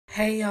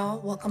Hey y'all,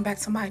 welcome back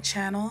to my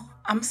channel.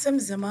 I'm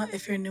Zima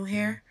if you're new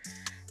here,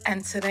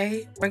 and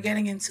today we're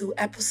getting into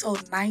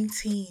episode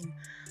 19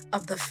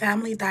 of the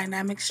Family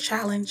Dynamics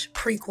Challenge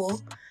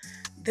prequel.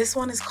 This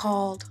one is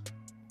called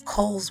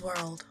Cole's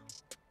World.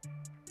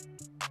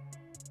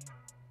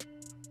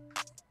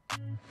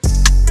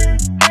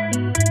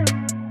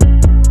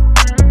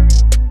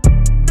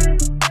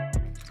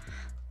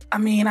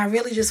 I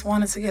really just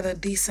wanted to get a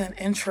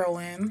decent intro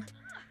in.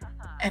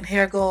 And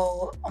here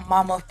go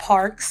Mama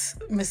Parks,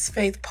 Miss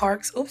Faith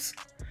Parks,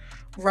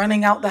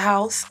 running out the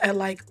house at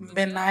like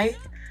midnight.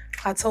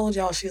 I told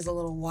y'all she's a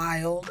little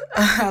wild.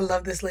 I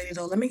love this lady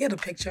though. Let me get a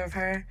picture of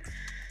her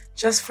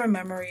just for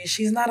memory.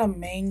 She's not a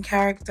main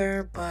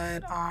character,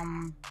 but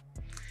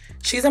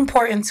she's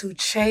important to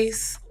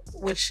Chase,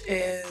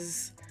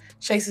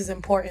 Chase is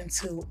important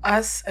to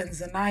us and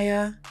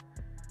Zanaya.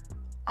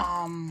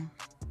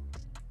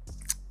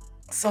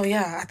 So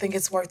yeah, I think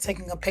it's worth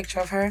taking a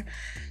picture of her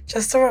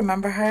just to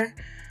remember her.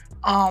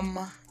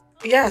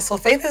 Yeah, so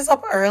Faith is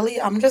up early.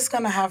 I'm just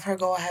gonna have her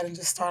go ahead and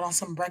just start on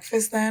some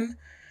breakfast then.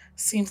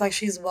 Seems like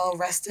she's well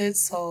rested,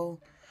 so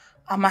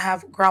I'm gonna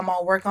have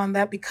grandma work on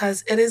that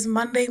because it is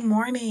Monday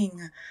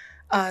morning.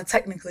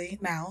 Technically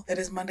now it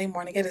is Monday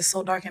morning. It is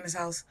so dark in this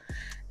house.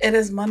 It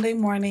is Monday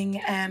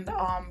morning, and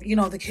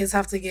the kids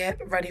have to get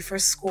ready for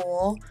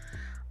school.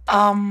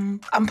 I'm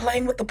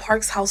playing with the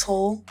Parks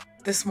household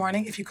this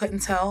morning, if you couldn't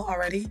tell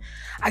already.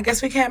 I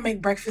guess we can't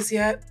make breakfast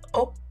yet.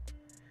 Oh,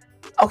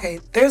 okay,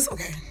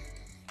 okay.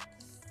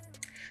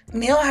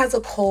 Neil has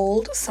a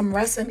cold. Some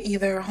rest and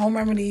either home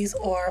remedies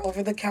or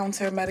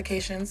over-the-counter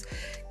medications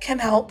can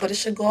help, but it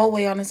should go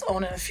away on its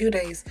own in a few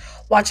days.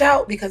 Watch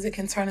out because it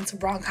can turn into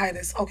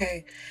bronchitis.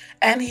 Okay,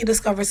 and he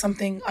discovered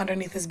something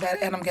underneath his bed,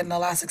 and I'm getting the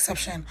last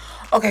exception.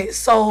 Okay,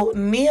 so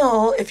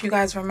Neil, if you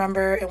guys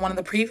remember in one of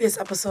the previous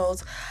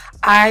episodes,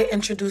 I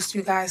introduced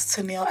you guys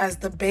to Neil as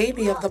the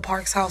baby of the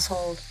Parks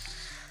household.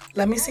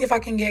 Let me see if I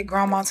can get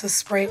grandma to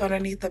spray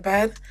underneath the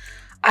bed.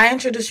 I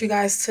introduced you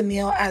guys to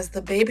Neil as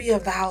the baby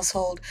of the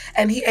household,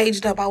 and he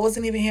aged up. I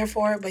wasn't even here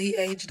for it, but he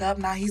aged up.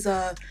 Now he's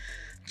a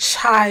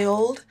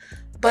child,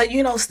 but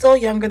still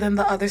younger than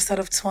the other set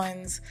of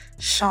twins,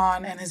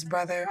 Sean and his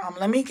brother.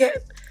 Let me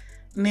get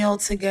Neil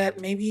to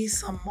get maybe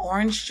some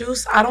orange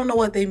juice. I don't know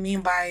what they mean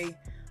by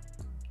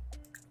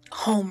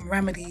home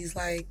remedies.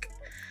 Like,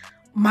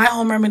 my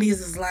home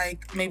remedies is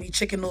like maybe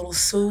chicken noodle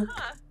soup.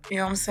 You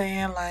know what I'm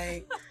saying?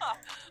 Like,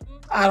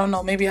 I don't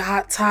know, maybe a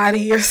hot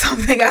toddy or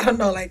something. I don't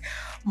know. Like,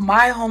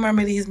 my home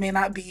remedies may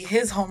not be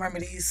his home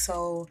remedies,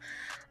 so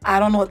I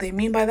don't know what they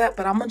mean by that,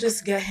 but I'm gonna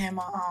just get him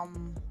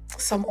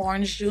some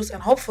orange juice,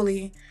 and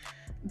hopefully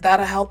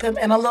that'll help him,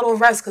 and a little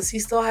rest because he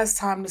still has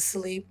time to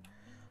sleep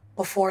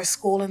before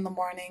school in the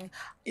morning.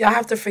 Y'all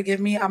have to forgive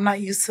me. I'm not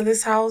used to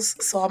this house,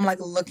 so I'm like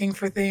looking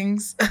for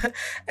things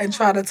and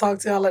try to talk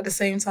to y'all at the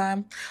same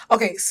time.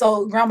 Okay,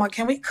 so grandma,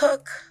 can we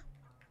cook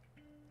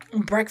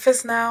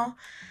breakfast now?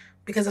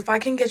 Because if I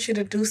can get you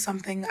to do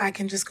something, I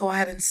can just go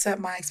ahead and set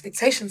my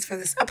expectations for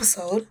this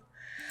episode.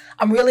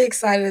 I'm really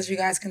excited, as you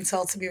guys can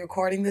tell, to be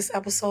recording this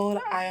episode.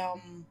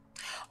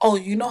 Oh,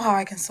 you know how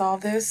I can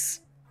solve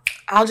this?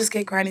 I'll just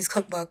get Granny's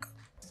cookbook.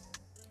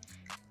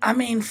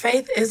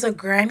 Faith is a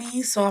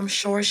granny, so I'm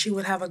sure she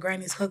would have a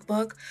Granny's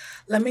cookbook.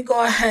 Let me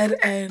go ahead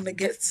and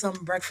get some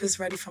breakfast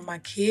ready for my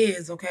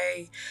kids,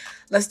 okay?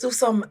 Let's do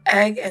some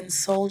egg and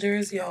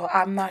soldiers. Yo,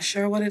 I'm not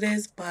sure what it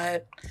is,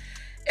 but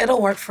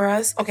it'll work for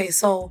us. Okay,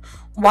 so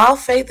while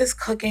Faith is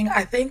cooking,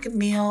 I think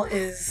Neil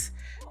is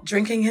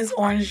drinking his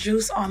orange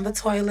juice on the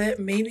toilet.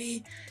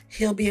 Maybe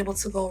he'll be able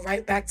to go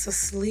right back to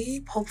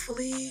sleep,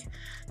 hopefully.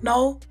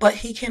 No, but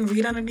he can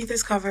read underneath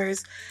his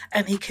covers,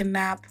 and he can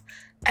nap,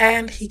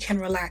 and he can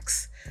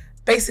relax.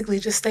 Basically,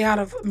 just stay out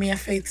of me and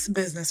Faith's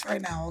business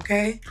right now,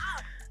 okay?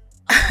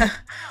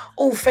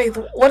 Oh, Faith,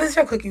 what is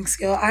your cooking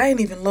skill? I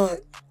ain't even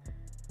look.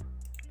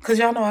 Because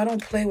y'all know I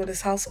don't play with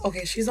this house.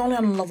 Okay, she's only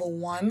on level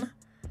 1.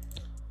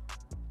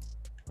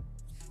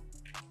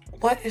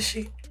 What is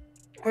she?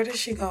 Where did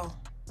she go?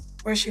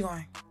 Where's she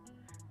going?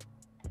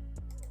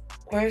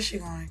 Where is she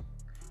going?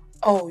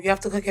 Oh, you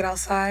have to cook it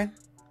outside?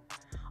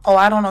 Oh,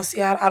 I don't know.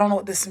 See, I don't know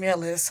what this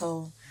meal is,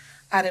 so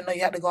I didn't know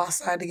you had to go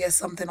outside to get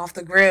something off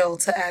the grill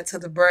to add to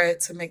the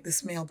bread to make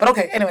this meal. But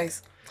okay,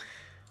 anyways.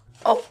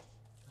 Oh,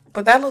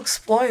 but that looks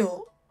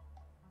spoiled.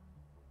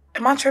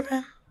 Am I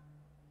tripping?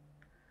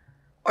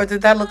 Or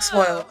did that look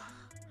spoiled?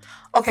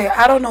 Okay,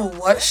 I don't know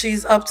what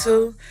she's up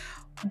to,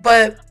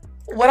 but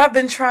what I've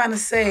been trying to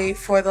say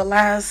for the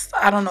last,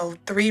 I don't know,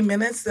 3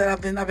 minutes that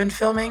I've been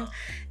filming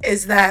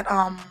is that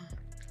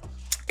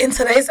in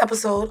today's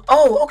episode,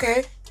 oh,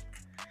 okay.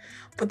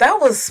 But that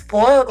was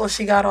spoiled, or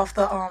she got off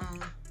the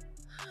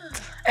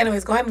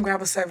anyways, go ahead and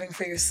grab a serving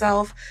for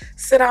yourself.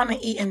 Sit down and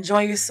eat,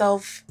 enjoy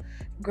yourself,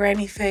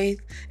 Granny Faith.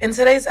 In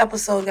today's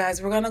episode,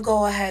 guys, we're going to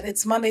go ahead.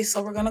 It's Monday,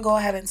 so we're going to go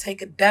ahead and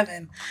take a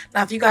Devon.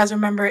 Now, if you guys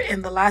remember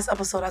in the last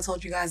episode, I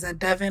told you guys that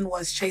Devon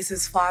was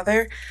Chase's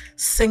father,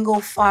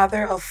 single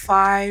father of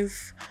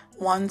 5,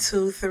 1,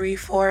 2, 3,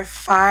 4,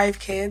 5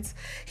 kids.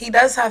 He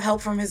does have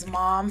help from his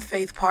mom,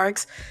 Faith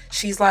Parks.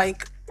 She's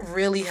like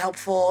really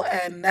helpful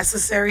and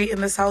necessary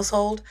in this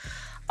household.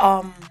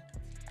 Um,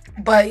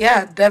 but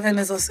yeah, Devin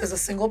is a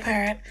single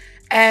parent,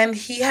 and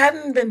he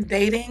hadn't been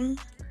dating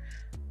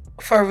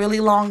for a really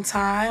long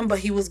time, but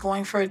he was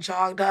going for a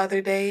jog the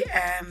other day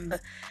and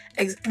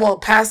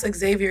past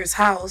Xavier's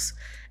house.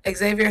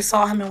 Xavier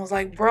saw him and was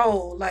like,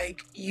 "Bro,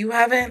 like you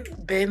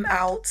haven't been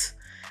out,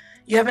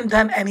 you haven't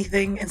done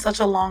anything in such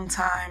a long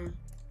time.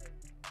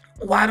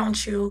 Why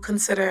don't you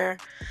consider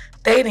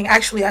dating?"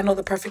 Actually, I know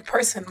the perfect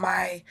person,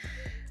 my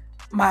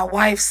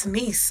wife's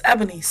niece,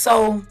 Ebony.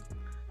 So,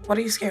 what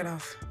are you scared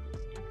of?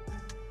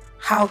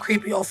 How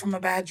creepy. Oh, from a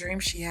bad dream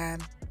she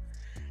had.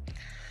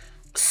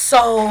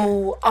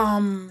 So,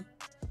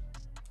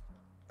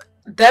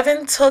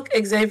 Devin took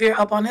Xavier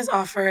up on his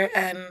offer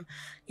and,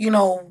 you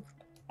know,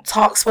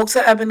 spoke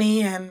to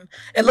Ebony, and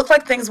it looked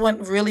like things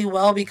went really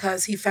well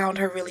because he found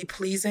her really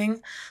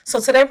pleasing. So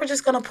today we're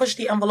just gonna push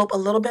the envelope a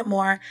little bit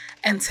more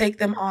and take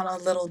them on a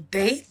little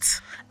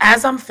date.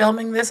 As I'm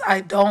filming this,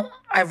 I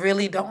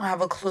really don't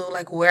have a clue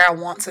like where I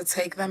want to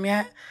take them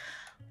yet.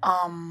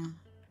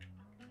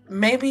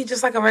 Maybe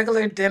just like a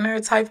regular dinner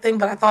type thing,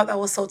 but I thought that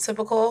was so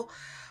typical.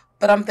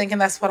 But I'm thinking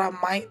that's what I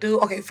might do.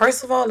 Okay,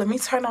 first of all, let me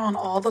turn on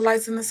all the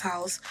lights in this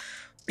house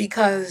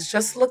because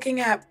just looking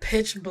at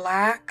pitch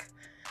black,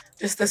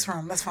 just this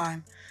room, that's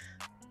fine.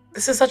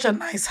 This is such a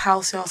nice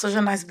house, y'all. Such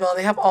a nice build.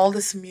 They have all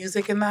this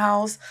music in the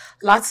house.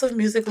 Lots of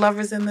music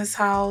lovers in this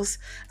house.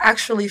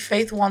 Actually,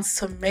 Faith wants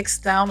to mix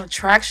down a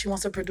track. She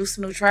wants to produce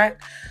a new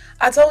track.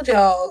 I told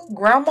y'all,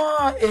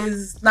 grandma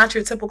is not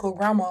your typical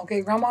grandma,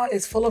 okay? Grandma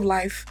is full of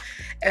life,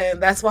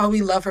 and that's why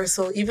we love her.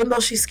 So even though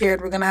she's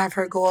scared, we're going to have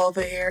her go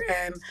over here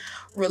and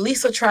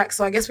release a track.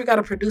 So I guess we got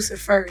to produce it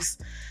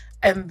first,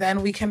 and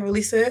then we can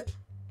release it.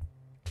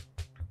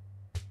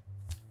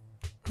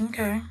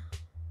 Okay.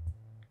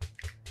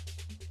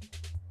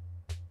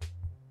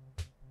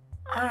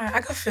 All right,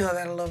 I could feel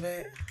that a little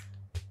bit.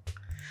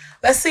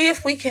 Let's see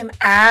if we can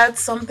add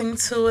something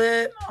to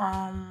it.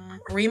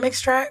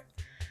 Remix track.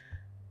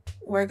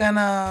 We're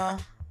gonna,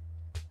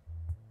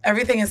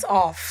 everything is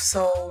off,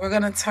 so we're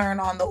gonna turn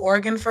on the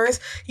organ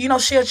first. You know,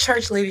 she a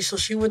church lady, so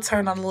she would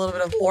turn on a little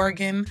bit of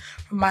organ.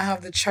 Might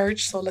have the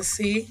church, so let's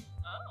see.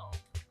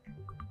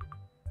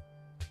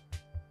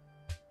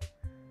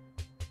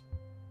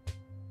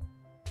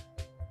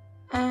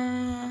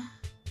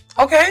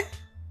 Okay.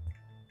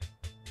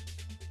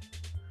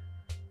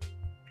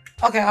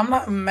 Okay, I'm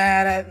not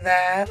mad at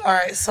that. All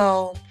right,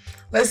 so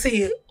let's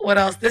see what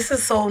else. This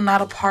is so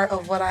not a part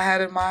of what I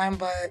had in mind,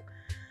 but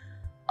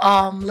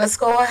let's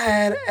go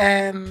ahead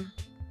and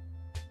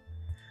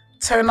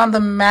turn on the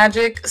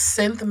magic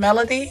synth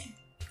melody.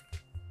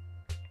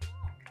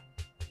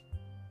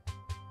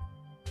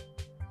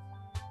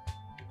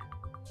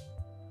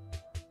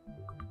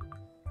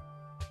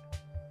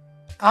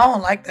 I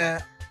don't like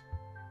that.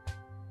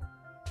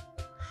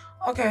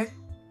 Okay.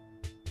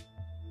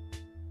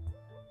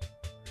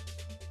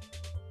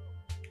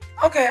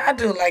 Okay, I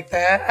do like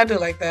that. I do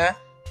like that.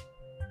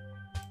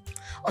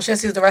 Oh, she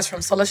has to use the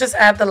restroom. So let's just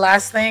add the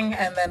last thing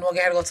and then we'll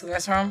get her to go to the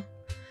restroom.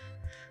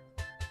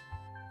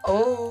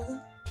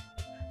 Oh,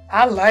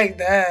 I like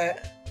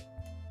that.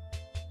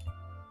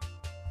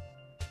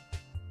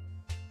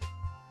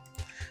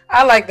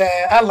 I like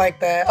that. I like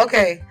that.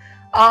 Okay.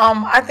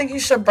 I think you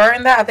should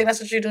burn that. I think that's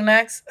what you do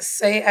next.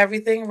 Say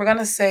everything. We're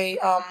gonna say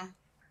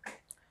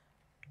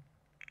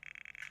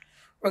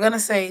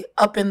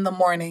up in the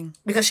morning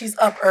because she's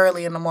up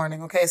early in the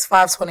morning. Okay, it's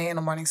 5:20 in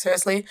the morning.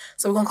 Seriously,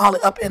 so we're gonna call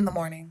it up in the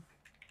morning.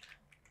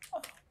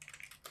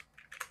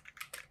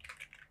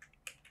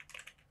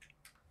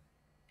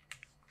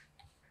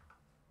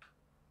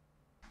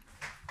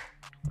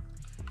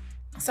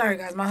 Sorry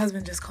guys, my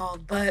husband just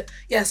called, but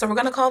yeah. So we're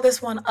gonna call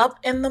this one up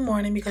in the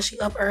morning because she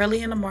up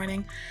early in the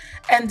morning.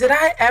 And did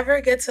I ever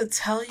get to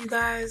tell you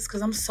guys?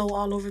 Because I'm so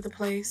all over the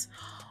place.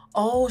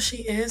 Oh, she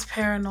is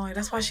paranoid.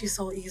 That's why she's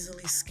so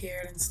easily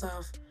scared and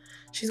stuff.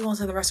 She's going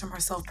to the restroom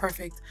herself.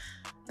 Perfect.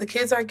 The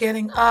kids are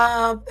getting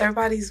up.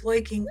 Everybody's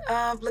waking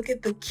up. Look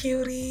at the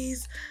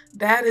cuties.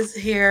 Dad is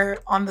here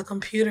on the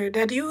computer.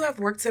 Dad, do you have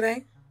work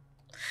today?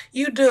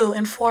 You do.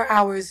 In 4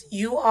 hours.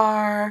 You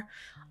are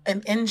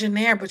an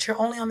engineer, but you're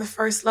only on the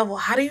first level.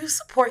 How do you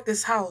support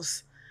this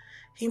house?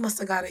 He must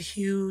have got a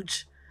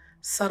huge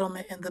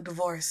settlement in the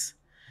divorce.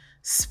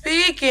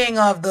 Speaking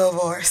of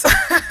divorce,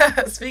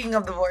 speaking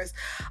of divorce,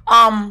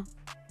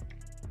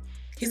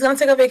 he's gonna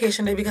take a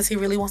vacation day because he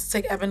really wants to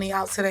take Ebony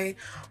out today.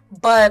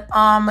 But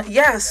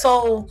yeah,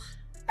 so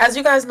as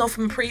you guys know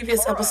from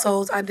previous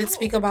episodes, I did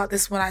speak about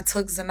this when I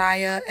took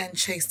Zanaya and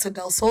Chase to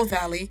Del Sol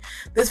Valley.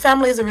 This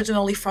family is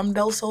originally from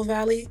Del Sol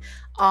Valley.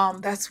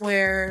 That's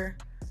where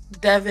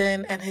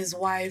Devon and his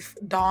wife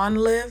Dawn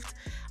lived.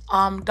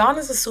 Dawn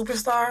is a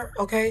superstar,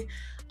 okay?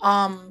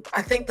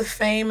 I think the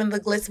fame and the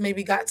glitz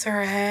maybe got to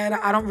her head.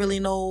 I don't really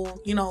know,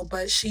 you know,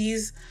 but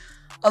she's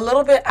a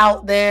little bit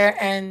out there.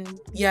 And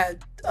yeah,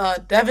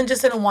 Devon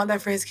just didn't want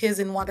that for his kids,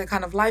 didn't want that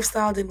kind of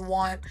lifestyle, didn't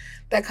want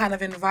that kind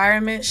of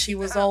environment. She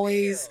was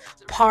always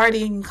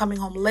partying, coming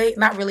home late,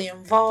 not really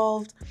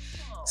involved.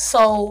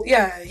 So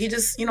yeah, he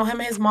just, him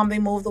and his mom, they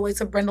moved away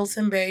to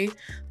Brindleton Bay,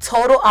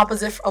 total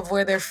opposite of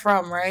where they're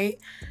from, right?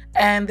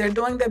 And they're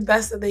doing their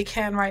best that they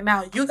can right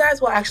now. You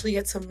guys will actually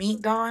get to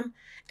meet Dawn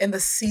in the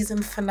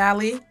season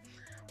finale,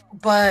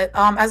 but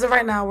as of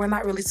right now, we're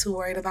not really too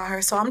worried about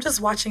her. So I'm just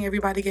watching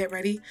everybody get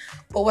ready.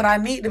 But what I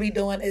need to be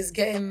doing is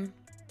getting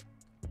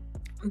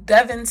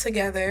Devon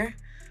together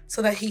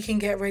so that he can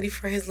get ready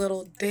for his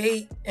little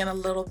date in a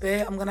little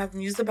bit. I'm gonna have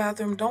him use the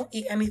bathroom. Don't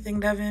eat anything,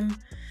 Devon.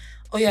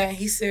 Oh yeah, and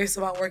he's serious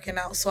about working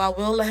out, so I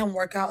will let him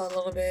work out a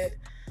little bit.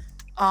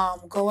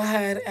 Go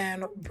ahead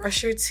and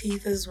brush your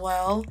teeth as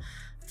well.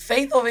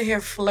 Faith over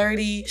here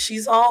flirty.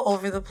 She's all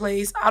over the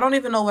place. I don't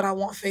even know what I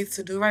want Faith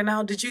to do right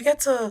now. Did you get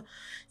to,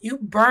 you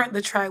burnt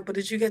the track, but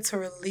did you get to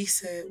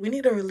release it? We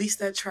need to release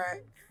that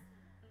track,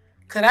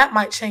 cause that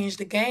might change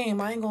the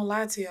game. I ain't gonna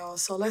lie to y'all.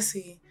 So let's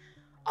see.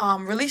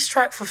 Release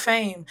track for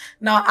fame.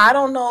 Now I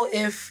don't know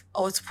if,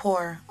 oh, it's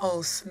poor.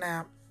 Oh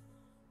snap.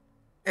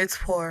 It's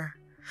poor.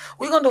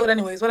 We're gonna do it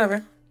anyways,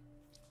 whatever.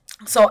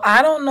 So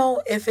I don't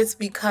know if it's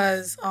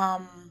because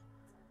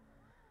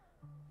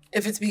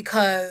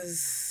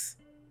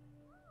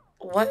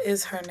what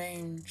is her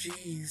name?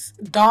 Jeez.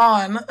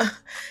 Dawn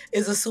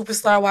is a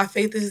superstar while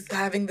Faith is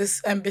having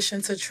this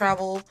ambition to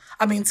travel.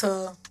 I mean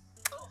to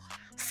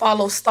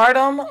follow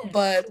stardom,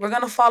 but we're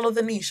gonna follow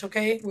the niche,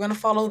 okay? We're gonna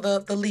follow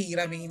the lead.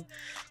 I mean,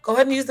 go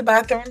ahead and use the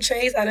bathroom,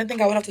 Chase. I didn't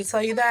think I would have to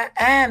tell you that.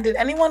 And did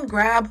anyone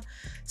grab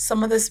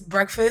some of this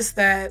breakfast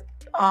that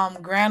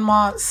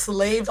grandma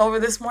slaved over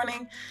this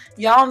morning?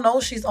 Y'all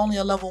know she's only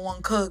a level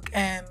 1 cook,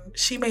 and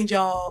she made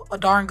y'all a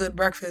darn good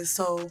breakfast.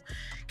 So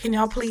can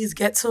y'all please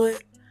get to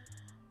it?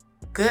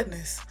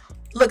 Goodness.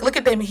 Look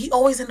at Damon. He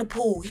always in the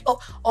pool. He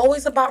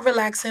always about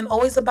relaxing,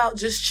 always about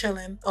just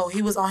chilling. Oh,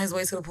 he was on his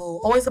way to the pool.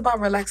 Always about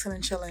relaxing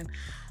and chilling.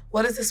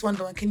 What is this one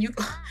doing? Can you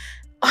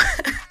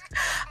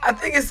I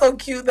think it's so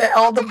cute that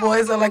all the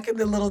boys are like in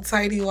the little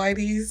tidy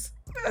whities.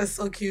 That's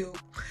so cute.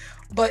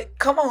 But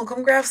come on,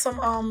 come grab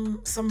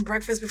some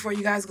breakfast before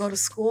you guys go to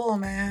school,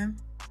 man.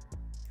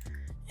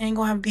 Ain't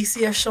gonna have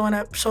DCF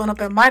showing up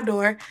at my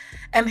door.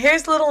 And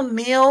here's little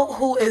Neil,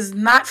 who is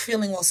not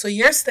feeling well. So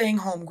you're staying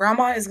home.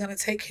 Grandma is gonna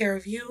take care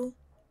of you.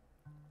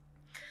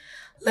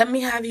 Let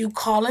me have you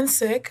calling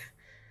sick.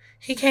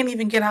 He can't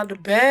even get out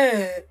of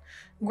bed.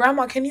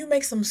 Grandma, can you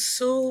make some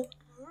soup?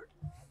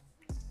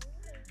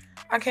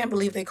 I can't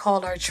believe they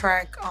called our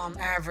track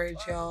average,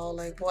 y'all.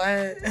 Like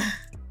what?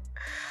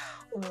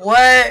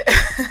 What?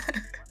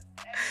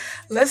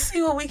 Let's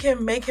see what we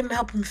can make him to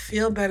help him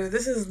feel better.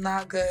 This is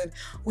not good.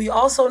 We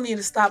also need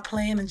to stop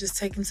playing and just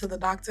take him to the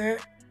doctor.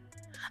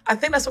 I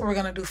think that's what we're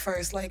gonna do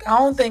first. Like, I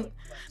don't think,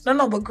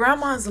 no, but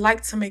grandmas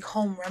like to make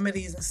home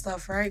remedies and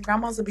stuff, right?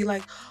 Grandmas would be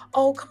like,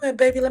 oh, come here,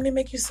 baby, let me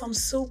make you some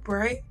soup,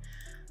 right?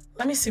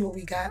 Let me see what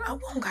we got. Oh,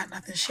 we don't got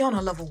nothing. She on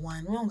a level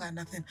 1. We don't got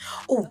nothing.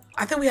 Oh,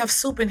 I think we have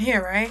soup in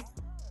here, right?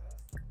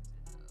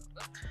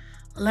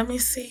 Let me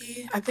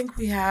see. I think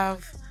we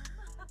have,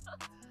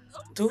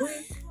 do we?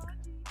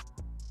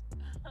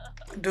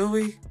 Do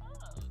we?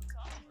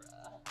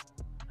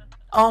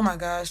 Oh my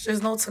gosh,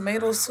 there's no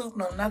tomato soup,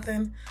 no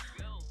nothing.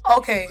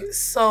 Okay,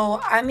 so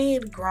I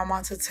need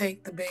grandma to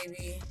take the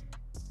baby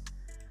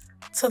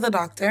to the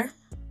doctor.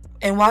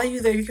 And while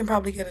you're there, you can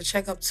probably get a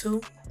checkup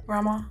too,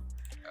 grandma.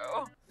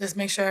 Just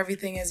make sure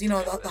everything is,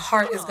 the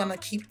heart is gonna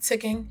keep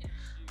ticking.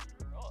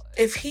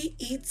 If he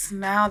eats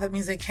now, that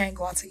means they can't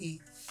go out to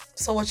eat.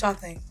 So what y'all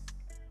think?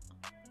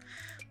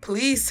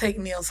 Please take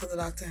Neil to the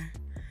doctor.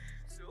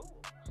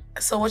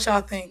 So what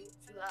y'all think?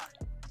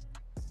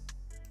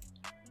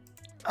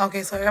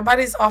 Okay, so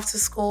everybody's off to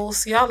school.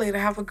 See y'all later.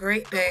 Have a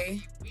great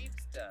day.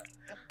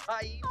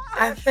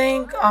 I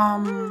think,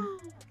 I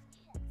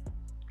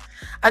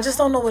just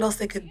don't know what else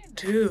they could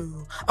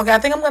do. Okay, I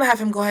think I'm going to have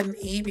him go ahead and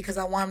eat because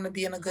I want him to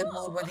be in a good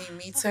mood when he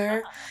meets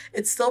her.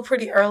 It's still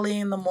pretty early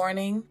in the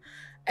morning.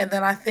 And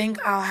then I think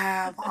I'll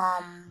have,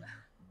 all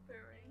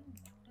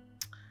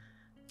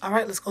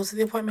right, let's go to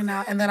the appointment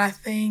now. And then I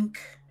think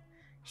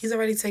he's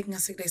already taking a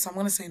sick day, so I'm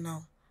going to say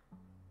no.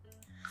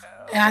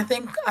 And I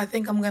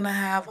think I'm gonna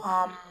have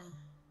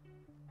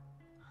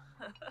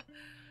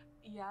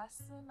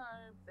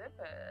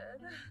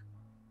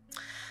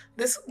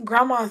this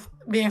grandma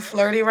being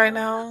flirty right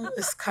now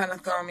is kind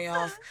of throwing me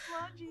off.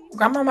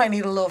 Grandma might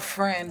need a little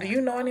friend. Do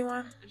you know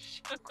anyone,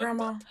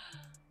 Grandma?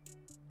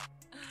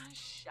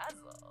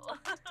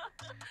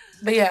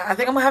 But yeah, I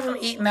think I'm gonna have him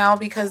eat now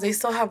because they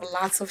still have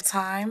lots of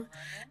time.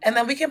 And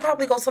then we can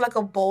probably go to like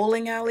a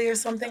bowling alley or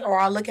something, or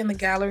I'll look in the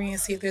gallery and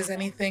see if there's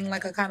anything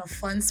like a kind of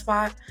fun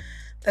spot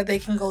that they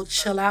can go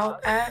chill out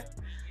at.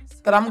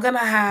 But I'm gonna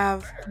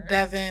have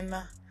Devon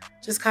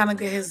just kind of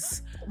get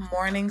his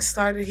morning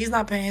started. He's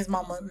not paying his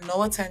mama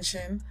no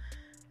attention.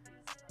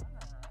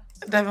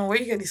 Devon, where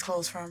you get these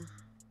clothes from?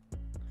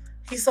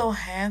 He's so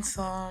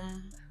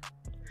handsome.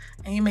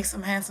 And you make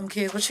some handsome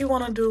kids. What you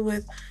want to do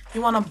with,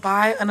 you want to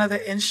buy another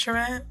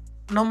instrument?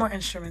 No more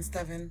instruments,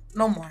 Devon.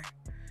 No more.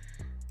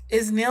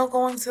 Is Neil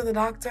going to the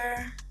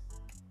doctor?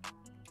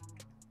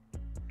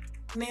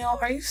 Neil,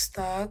 are you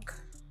stuck?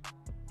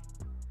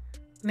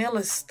 Neil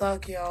is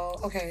stuck, y'all.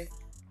 Okay.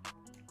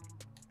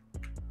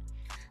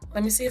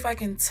 Let me see if I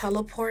can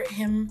teleport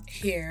him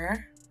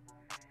here.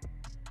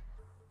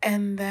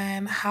 And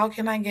then how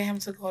can I get him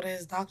to go to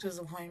his doctor's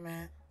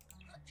appointment?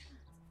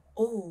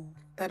 Ooh,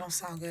 that don't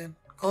sound good.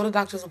 Go to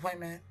doctor's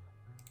appointment.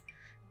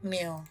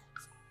 Neil.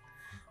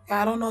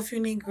 Yeah, I don't know if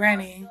you need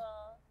Granny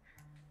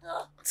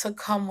to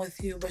come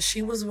with you, but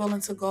she was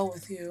willing to go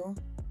with you.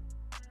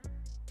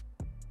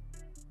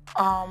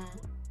 Um,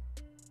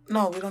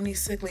 no, we don't need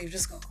sick leave.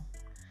 Just go.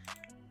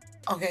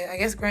 Okay, I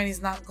guess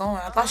Granny's not going.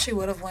 I thought she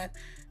would have went.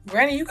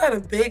 Granny, you got a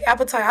big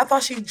appetite. I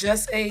thought she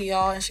just ate,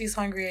 y'all, and she's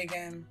hungry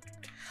again.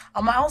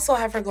 I also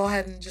have her go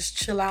ahead and just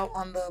chill out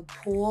on the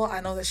pool.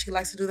 I know that she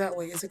likes to do that.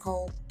 Wait, is it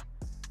cold?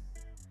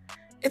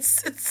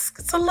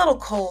 It's a little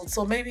cold,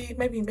 so maybe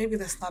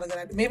that's not a good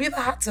idea. Maybe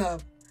the hot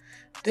tub.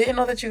 Didn't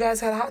know that you guys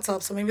had a hot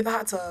tub, so maybe the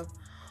hot tub.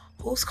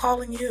 Who's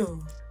calling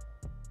you?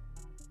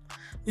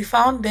 We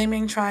found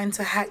Damien trying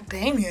to hack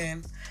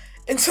Damien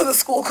into the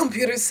school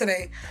computers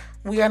today.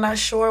 We are not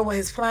sure what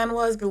his plan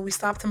was, but we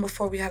stopped him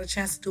before we had a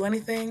chance to do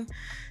anything.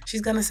 She's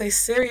gonna say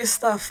serious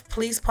stuff.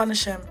 Please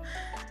punish him.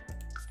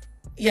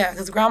 Yeah,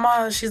 because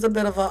Grandma, she's a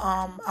bit of a,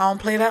 I don't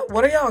play that.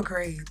 What are y'all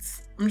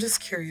grades? I'm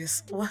just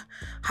curious.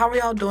 How are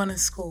y'all doing in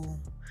school?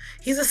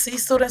 He's a C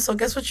student, so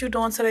guess what you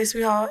doing today,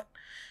 sweetheart?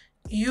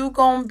 You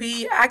gonna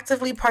be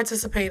actively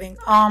participating.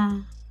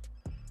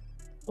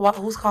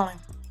 Who's calling?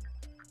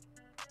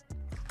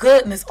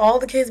 Goodness, all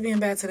the kids being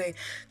bad today.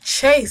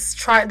 Chase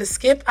tried to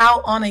skip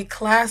out on a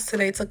class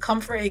today to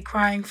comfort a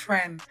crying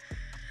friend.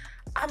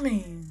 I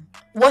mean,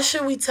 what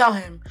should we tell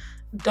him?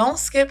 Don't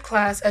skip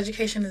class.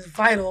 Education is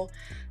vital.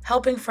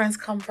 Helping friends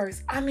come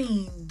first. I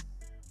mean,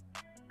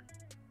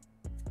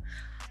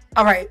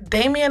 all right.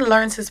 Devon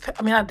learns his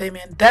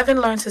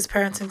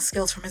parenting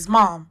skills from his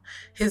mom.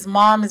 His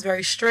mom is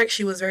very strict.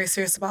 She was very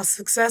serious about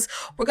success.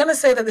 We're going to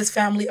say that this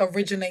family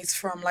originates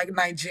from like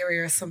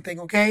Nigeria or something,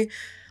 okay?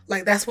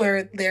 Like that's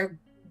where their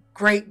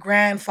great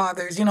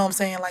grandfathers, you know what I'm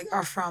saying, like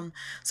are from.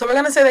 So we're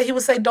going to say that he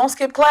would say, don't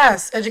skip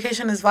class.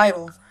 Education is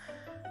vital.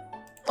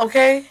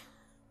 Okay?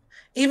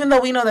 Even though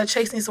we know that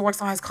Chase needs to work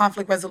on his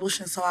conflict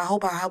resolution, so I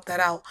hope I helped that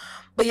out.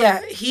 But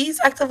yeah, he's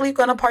actively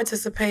going to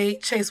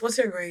participate. Chase, what's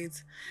your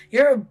grades?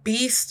 You're a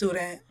B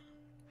student.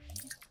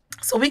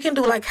 So we can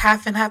do like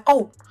half and half.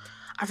 Oh,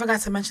 I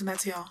forgot to mention that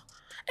to y'all.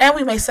 And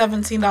we made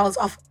 $17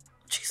 off.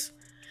 Jeez.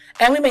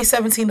 And we made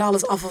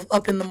 $17 off of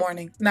Up in the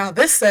Morning. Now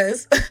this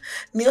says,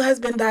 Neil has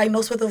been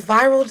diagnosed with a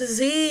viral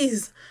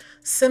disease.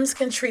 Sims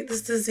can treat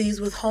this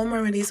disease with home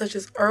remedies such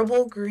as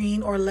herbal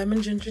green or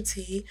lemon ginger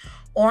tea,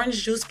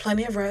 orange juice,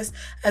 plenty of rest,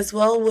 as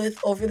well with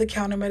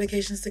over-the-counter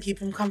medications to keep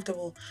him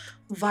comfortable.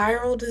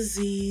 Viral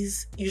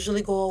disease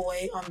usually go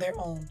away on their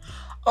own.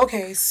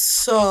 Okay,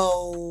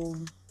 so...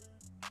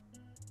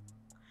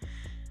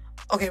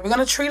 Okay, we're going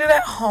to treat it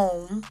at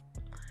home.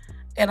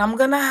 And I'm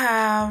going to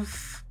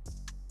have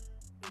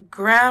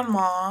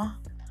Grandma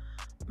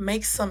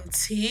make some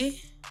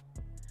tea.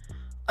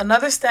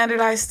 Another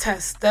standardized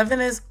test.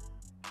 Devon is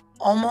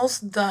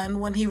almost done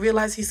when he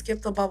realized he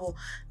skipped a bubble.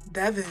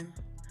 Devon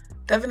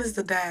is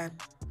the dad.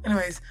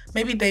 Anyways,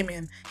 maybe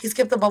Damien. He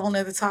skipped the bubble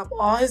near the top.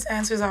 All his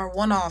answers are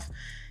one off.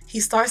 He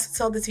starts to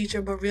tell the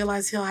teacher, but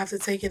realizes he'll have to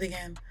take it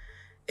again.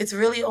 It's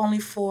really only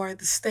for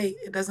the state.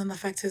 It doesn't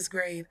affect his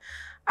grade.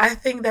 I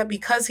think that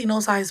because he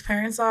knows how his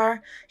parents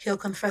are, he'll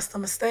confess the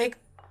mistake.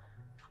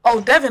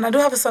 Oh, Devon. I do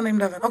have a son named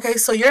Devon. Okay,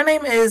 so your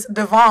name is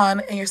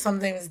Devon and your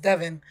son's name is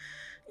Devon.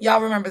 Y'all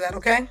remember that,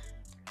 okay?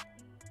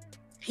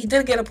 He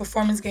did get a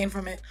performance gain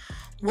from it.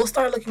 We'll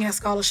start looking at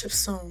scholarships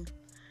soon.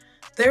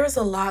 There is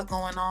a lot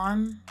going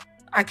on.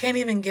 I can't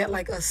even get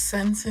like a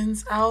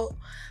sentence out.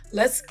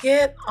 Let's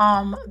get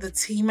the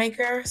tea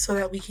maker so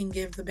that we can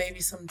give the baby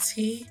some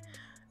tea.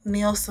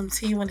 Neil some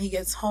tea when he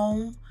gets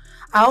home.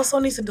 I also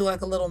need to do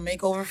like a little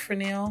makeover for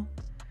Neil.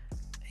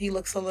 He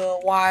looks a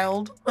little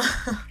wild.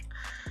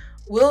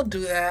 We'll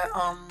do that.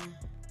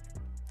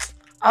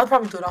 I'll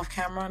probably do it off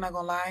camera, not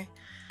gonna lie.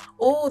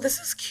 Oh, this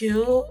is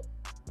cute.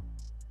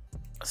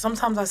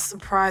 Sometimes I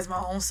surprise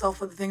my own self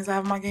with the things I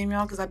have in my game,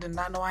 y'all, because I did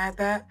not know I had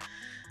that.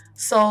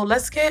 So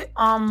let's get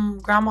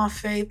Grandma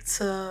Faith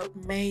to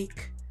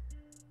make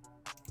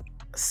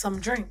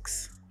some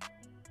drinks.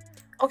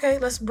 Okay,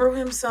 let's brew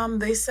him some.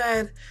 They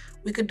said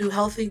we could do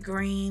healthy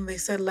green. They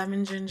said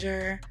lemon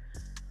ginger.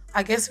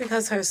 I guess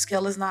because her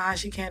skill is not high,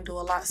 she can't do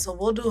a lot. So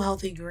we'll do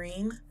healthy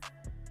green.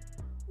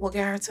 We'll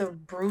get her to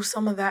brew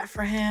some of that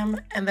for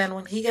him. And then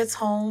when he gets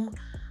home,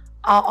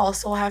 I'll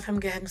also have him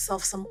get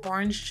himself some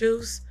orange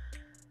juice.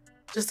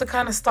 Just to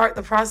kind of start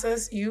the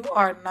process. You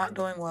are not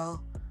doing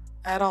well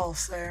at all,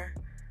 sir.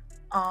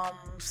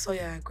 So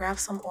yeah, grab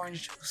some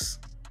orange juice.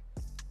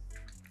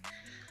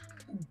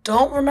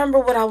 Don't remember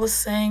what I was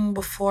saying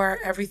before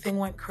everything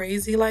went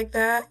crazy like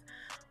that.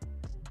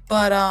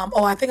 But,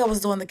 oh, I think I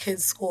was doing the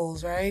kids'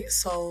 schools, right?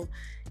 So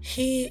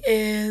he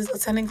is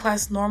attending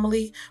class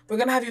normally. We're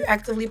going to have you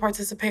actively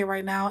participate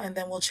right now, and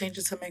then we'll change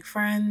it to make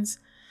friends.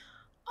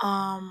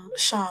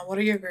 Sean, what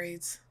are your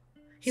grades?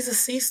 He's a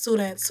C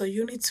student, so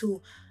you need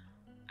to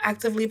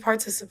actively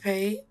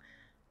participate.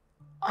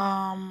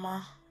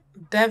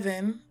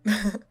 Devon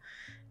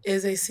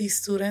is a C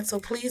student, so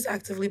please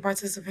actively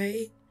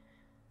participate.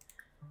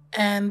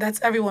 And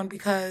that's everyone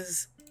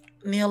because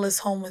Neil is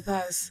home with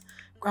us.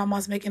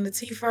 Grandma's making the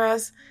tea for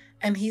us,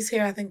 and he's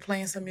here, I think,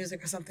 playing some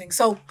music or something.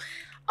 So,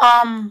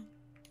 um,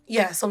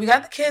 yeah, so we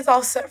got the kids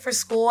all set for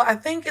school. I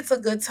think it's a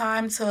good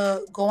time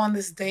to go on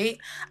this date.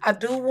 I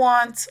do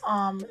want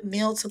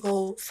Neil to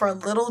go for a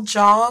little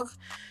jog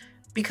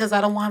because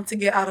I don't want him to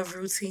get out of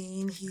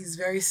routine. He's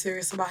very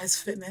serious about his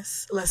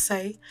fitness, let's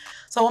say.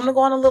 So I'm gonna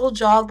go on a little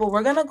jog, but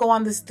we're gonna go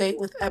on this date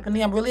with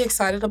Ebony. I'm really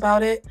excited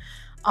about it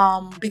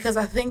because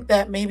I think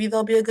that maybe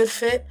they'll be a good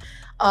fit.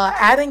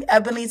 Adding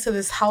Ebony to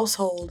this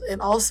household and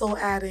also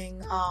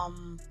adding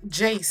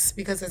Jace,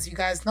 because as you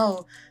guys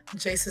know,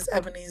 Jace is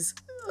Ebony's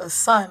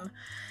son,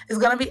 is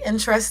gonna be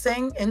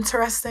interesting.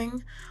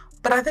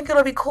 But I think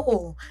it'll be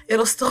cool.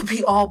 It'll still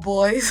be all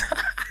boys.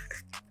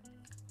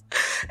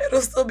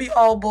 It'll still be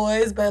all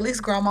boys, but at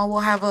least grandma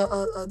will have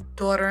a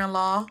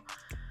daughter-in-law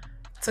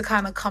to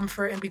kind of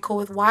comfort and be cool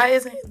with. Why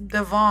isn't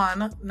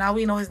Devon, now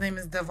we know his name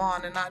is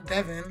Devon and not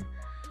Devon,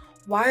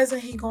 why isn't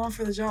he going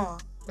for the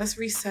jog? Let's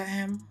reset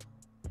him.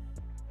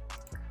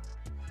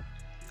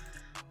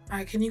 All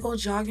right, can you go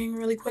jogging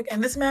really quick?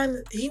 And this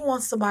man, he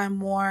wants to buy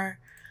more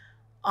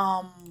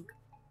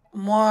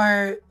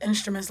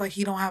instruments, like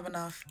he don't have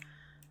enough.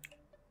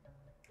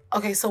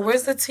 Okay, so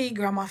where's the tea,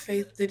 Grandma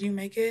Faith? Did you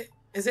make it?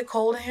 Is it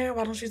cold in here?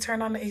 Why don't you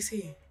turn on the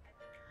AC?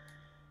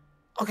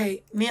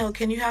 Okay, Neil,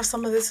 can you have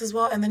some of this as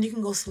well? And then you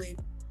can go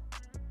sleep.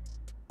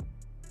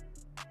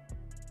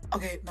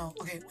 Okay, no.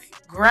 Okay, wait.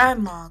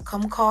 Grandma,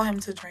 come call him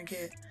to drink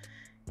it.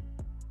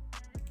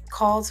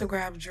 Call to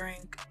grab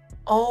drink.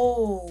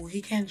 Oh,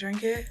 he can't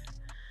drink it?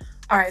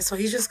 All right, so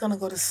he's just going to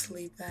go to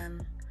sleep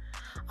then.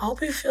 I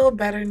hope you feel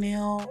better,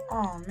 Neil.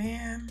 Oh,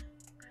 man.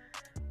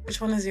 Which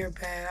one is your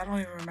bed? I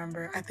don't even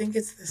remember. I think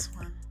it's this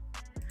one.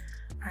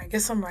 All right,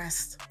 get some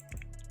rest.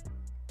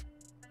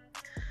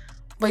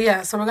 But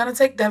yeah, so we're going to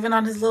take Devon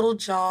on his little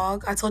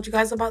jog. I told you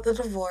guys about the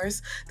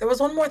divorce. There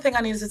was one more thing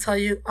I needed to tell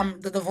you.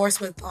 The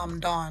divorce with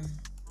Dawn,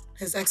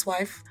 his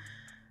ex-wife.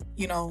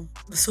 You know,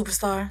 the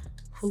superstar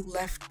who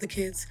left the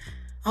kids.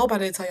 I hope I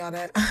didn't tell y'all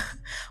that.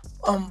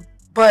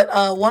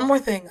 But one more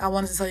thing I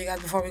wanted to tell you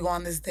guys before we go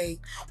on this date.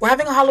 We're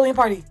having a Halloween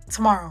party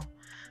tomorrow.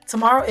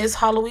 Tomorrow is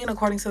Halloween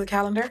according to the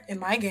calendar in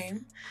my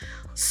game.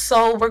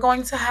 So we're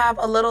going to have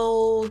a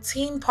little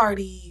teen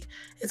party.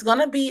 It's going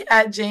to be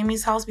at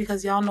Jamie's house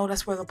because y'all know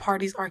that's where the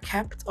parties are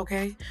kept,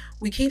 okay?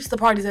 We keep the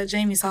parties at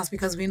Jamie's house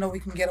because we know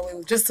we can get away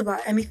with just about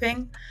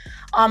anything.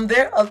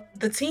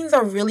 The teens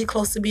are really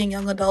close to being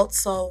young adults,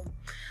 so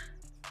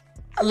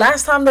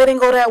last time they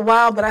didn't go that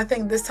wild, but I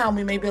think this time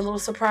we may be a little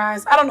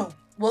surprised. I don't know.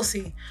 We'll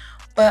see.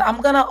 But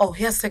I'm going to... Oh,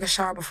 he has to take a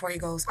shower before he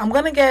goes. I'm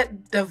going to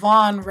get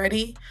Devon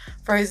ready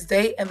for his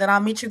date, and then I'll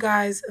meet you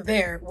guys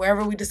there,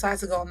 wherever we decide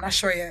to go. I'm not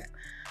sure yet,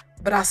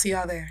 but I'll see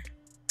y'all there.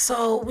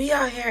 So we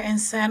are here in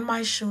San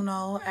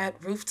Myshuno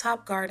at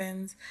Rooftop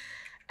Gardens,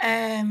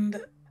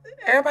 and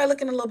everybody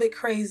looking a little bit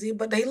crazy,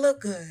 but they look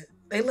good.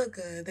 They look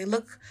good. They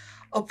look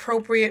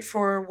appropriate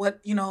for what,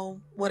 you know,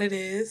 what it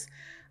is.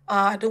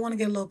 I do want to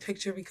get a little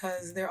picture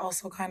because they're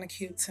also kind of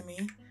cute to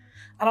me.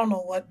 I don't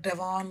know what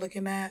Devon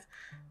looking at.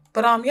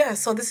 But yeah,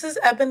 so this is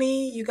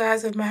Ebony. You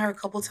guys have met her a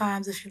couple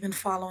times if you've been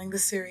following the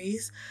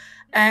series.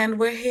 And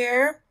we're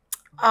here.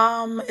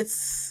 I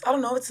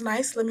don't know, it's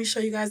nice. Let me show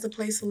you guys the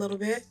place a little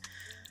bit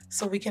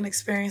so we can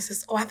experience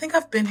this. Oh, I think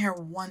I've been here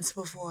once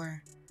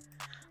before.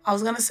 I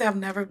was going to say I've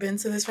never been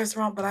to this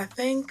restaurant, but I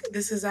think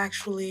this is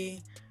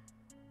actually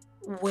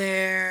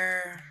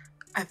where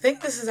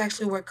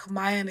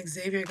Kamaya and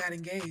Xavier got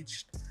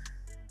engaged,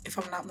 if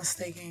I'm not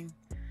mistaken.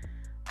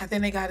 I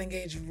think they got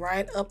engaged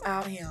right up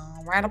out here.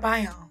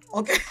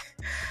 Okay.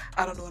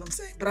 I don't know what I'm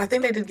saying, but I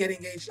think they did get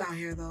engaged out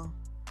here though.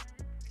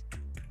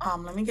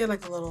 Let me get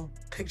like a little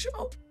picture.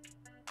 Oh,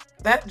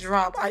 that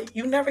drop.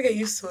 You never get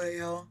used to it,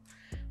 yo.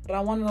 But I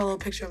wanted a little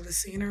picture of the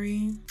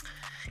scenery.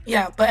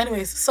 Yeah, but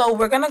anyways, so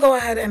we're gonna go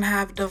ahead and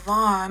have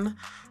Devon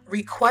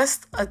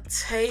request a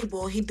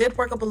table. He did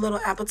work up a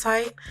little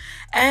appetite,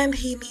 and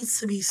he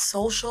needs to be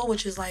social,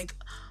 which is like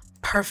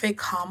perfect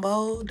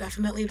combo.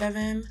 Definitely,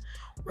 Devon.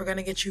 We're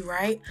gonna get you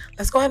right.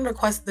 Let's go ahead and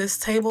request this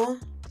table.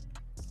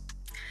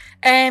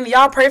 And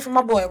y'all pray for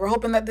my boy. We're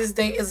hoping that this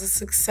date is a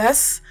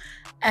success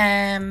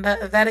and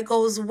that it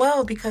goes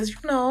well because you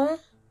know.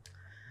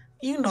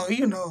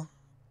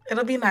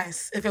 It'll be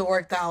nice if it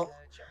worked out.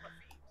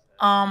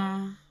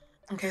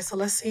 Okay, so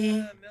let's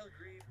see.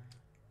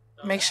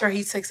 Make sure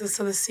he takes us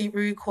to the seat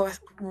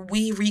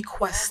we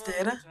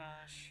requested.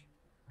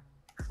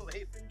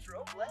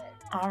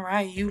 All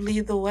right, you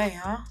lead the way,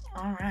 huh?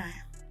 All right.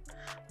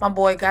 My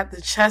boy got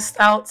the chest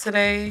out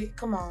today.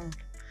 Come on.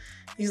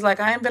 He's like,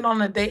 I ain't been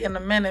on a date in a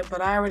minute,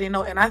 but I already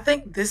know. And I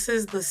think this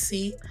is the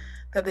seat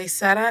that they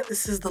sat at.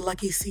 This is the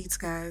lucky seats,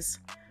 guys.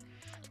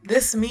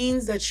 This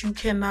means that you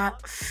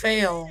cannot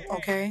fail,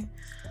 okay?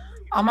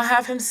 I'm going to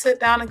have him sit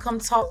down and come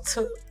talk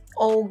to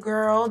old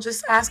girl.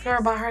 Just ask her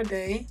about her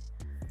day.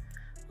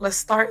 Let's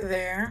start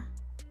there.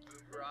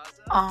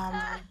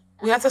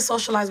 We have to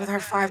socialize with her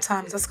 5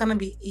 times. That's going to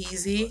be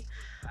easy.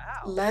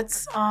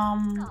 Let's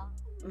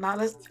not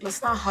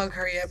let's not hug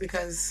her yet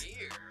because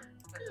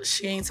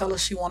she ain't tell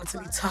us she wanted to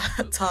be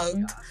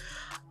tugged.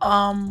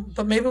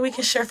 But maybe we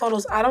can share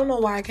photos. I don't know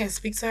why I can't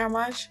speak to her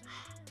much.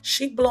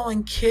 She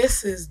blowing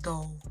kisses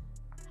though.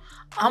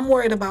 I'm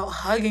worried about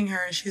hugging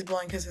her and she's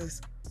blowing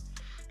kisses.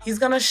 He's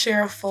gonna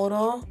share a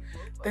photo.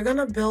 They're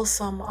gonna build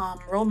some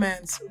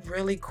romance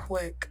really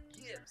quick.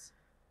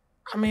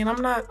 I mean,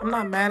 I'm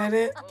not mad at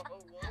it.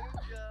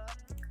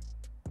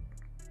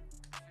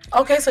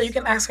 Okay, so you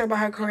can ask her about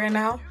her career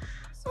now.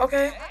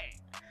 Okay.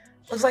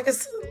 Looks like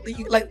it's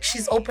like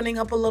she's opening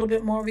up a little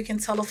bit more. We can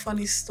tell a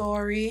funny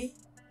story.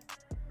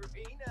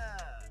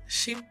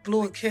 She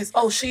blew a kiss.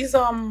 Oh, she's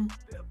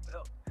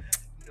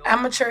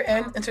amateur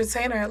and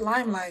entertainer at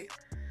Limelight.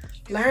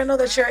 Let her know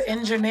that you're an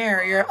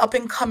engineer. You're up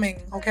and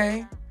coming,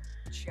 okay?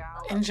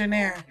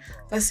 Engineer.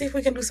 Let's see if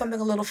we can do something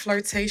a little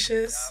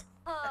flirtatious.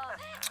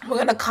 We're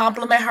gonna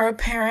compliment her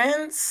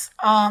appearance.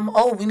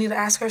 Oh, we need to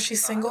ask her if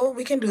she's single.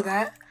 We can do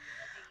that.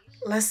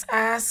 Let's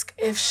ask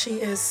if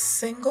she is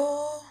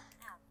single.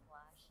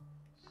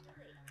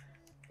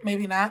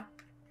 Maybe not.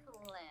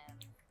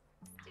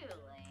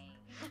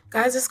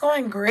 Guys, it's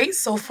going great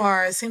so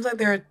far. It seems like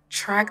they're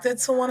attracted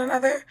to one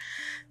another.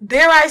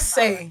 Dare I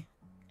say,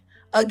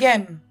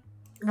 again,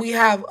 we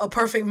have a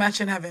perfect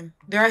match in heaven.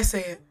 Dare I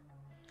say it?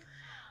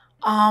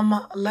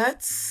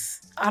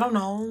 I don't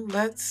know,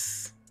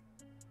 let's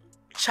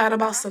chat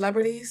about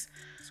celebrities.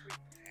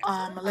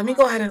 Let me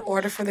go ahead and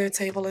order for their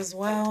table as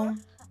well.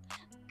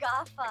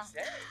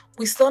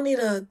 We still need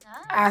to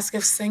ask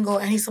if single,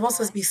 and he's supposed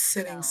to be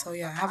sitting, so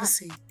yeah, have a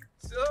seat.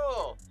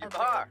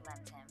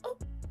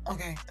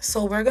 Okay,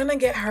 so we're gonna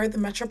get her the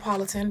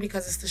Metropolitan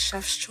because it's the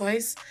chef's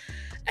choice,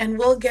 and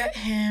we'll get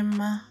him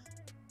a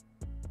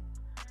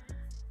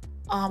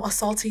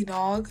salty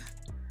dog.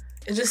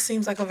 It just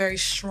seems like a very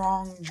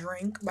strong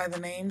drink by the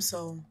name,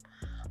 so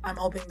I'm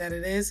hoping that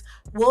it is.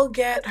 We'll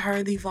get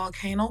her the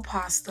volcano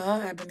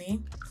pasta,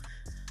 Ebony,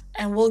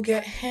 and we'll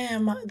get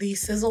him the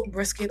sizzled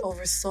brisket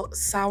over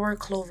sour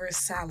clover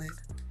salad.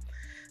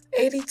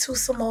 82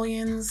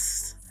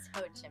 simoleons.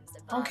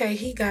 Okay,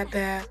 he got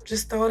that.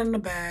 Just throw it in the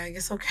bag.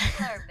 It's okay.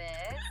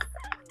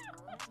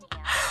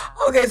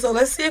 Okay, so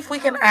let's see if we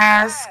can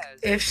ask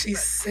if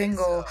she's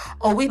single.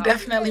 Oh, we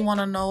definitely want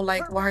to know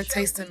like what her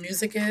taste in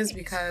music is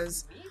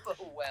because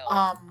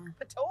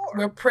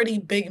we're pretty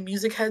big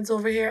music heads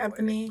over here,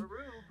 Ebony.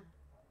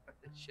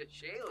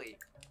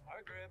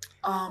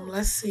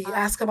 Let's see.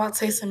 Ask about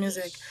taste in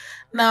music.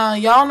 Now,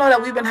 y'all know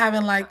that we've been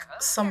having like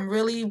some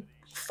really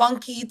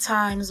funky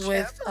times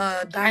with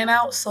dine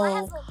out,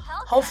 so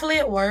hopefully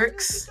it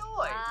works.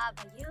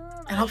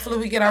 And hopefully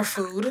we get our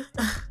food.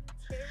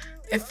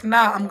 If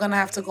not, I'm gonna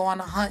have to go on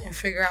a hunt and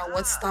figure out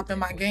what's stopping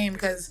my game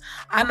because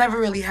I never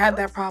really had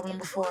that problem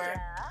before.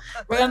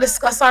 We're gonna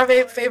discuss our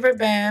favorite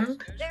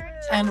band,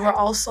 and we're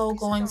also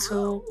going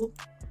to.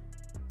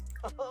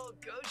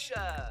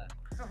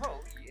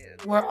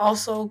 We're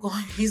also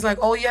going. He's like,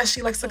 oh yes,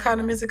 she likes the kind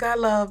of music I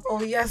love.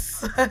 Oh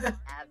yes.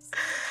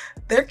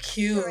 They're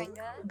cute.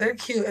 They're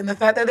cute, and the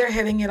fact that they're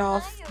hitting it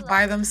off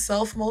by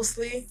themselves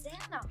mostly,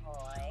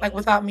 like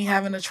without me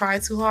having to try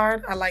too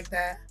hard, I like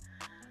that.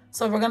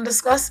 So we're gonna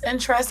discuss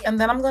interest, and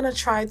then I'm gonna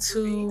try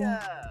to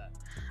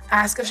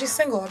ask if she's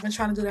single. I've been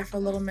trying to do that for a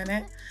little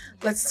minute.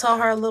 Let's tell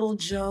her a little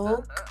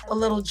joke, a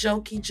little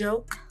jokey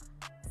joke.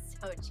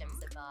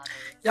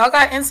 Y'all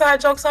got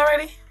inside jokes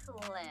already?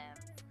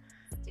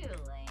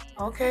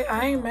 Okay,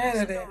 I ain't mad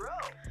at it.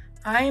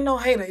 I ain't no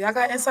hater. Y'all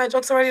got inside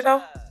jokes already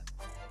though?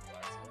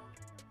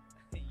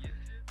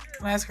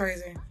 That's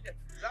crazy.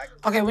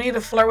 Okay, we need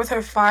to flirt with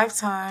her 5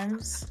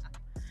 times.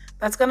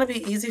 That's gonna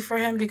be easy for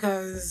him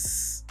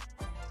because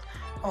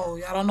y'all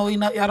don't know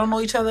enough. Y'all don't know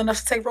each other enough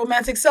to take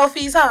romantic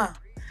selfies, huh?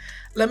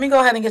 Let me go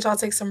ahead and get y'all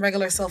take some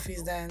regular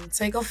selfies then.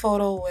 Take a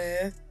photo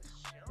with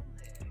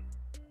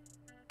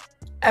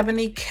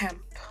Ebony Kemp.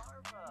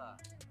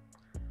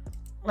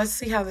 Let's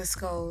see how this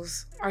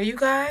goes. Are you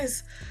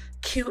guys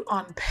cute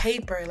on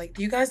paper? Like,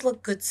 do you guys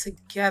look good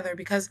together?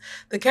 Because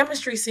the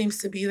chemistry seems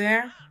to be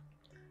there.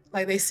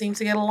 Like, they seem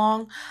to get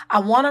along. I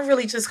want to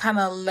really just kind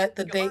of let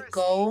the date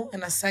go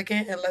in a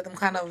second and let them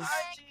kind of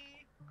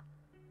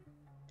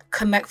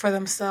connect for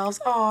themselves.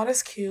 Oh,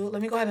 that's cute.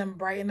 Let me go ahead and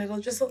brighten it up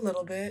just a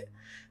little bit.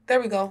 There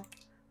we go.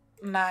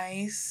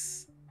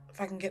 Nice. If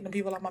I can get the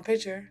people out my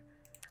picture.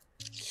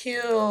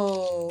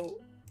 Cute.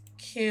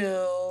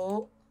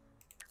 Cute.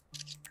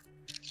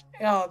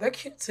 Yo, they're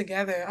cute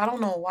together. I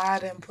don't know why I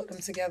didn't put them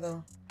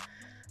together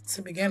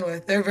to begin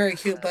with. They're very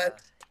cute,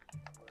 but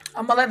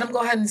I'm gonna let them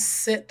go ahead and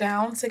sit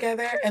down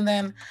together, and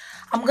then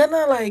I'm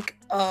gonna like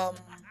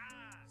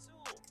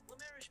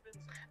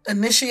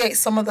initiate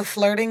some of the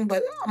flirting,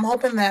 but I'm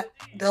hoping that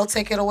they'll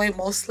take it away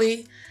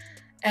mostly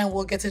and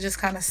we'll get to just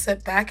kind of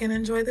sit back and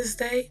enjoy this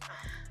day.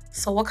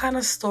 So what kind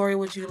of story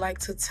would you like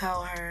to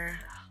tell her?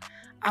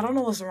 I don't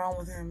know what's wrong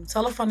with him.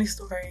 Tell a funny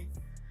story.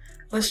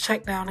 Let's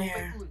check down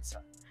here.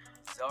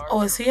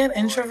 Oh, is he an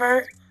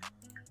introvert?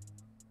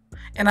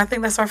 And I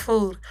think that's our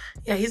food.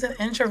 Yeah, he's an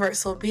introvert,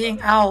 so being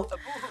out.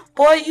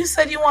 Boy, you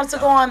said you wanted to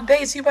go on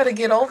dates. You better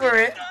get over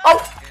it.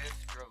 Oh!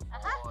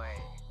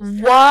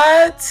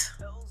 What?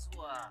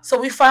 So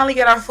we finally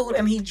get our food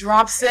and he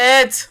drops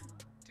it.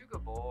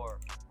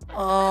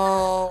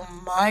 Oh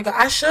my god.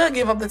 I should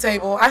give up the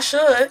table. I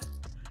should.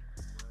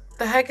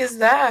 The heck is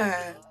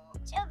that?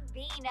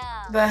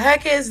 The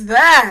heck is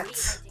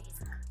that?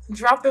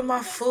 Dropping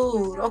my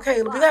food.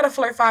 Okay, we gotta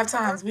flirt 5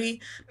 times.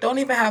 We don't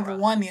even have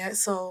one yet,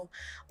 so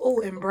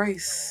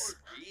embrace.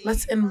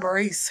 Let's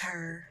embrace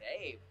her.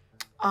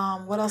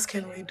 What else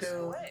can we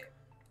do?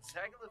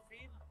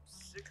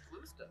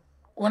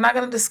 We're not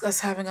gonna discuss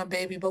having a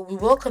baby, but we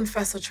will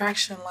confess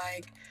attraction.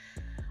 Like,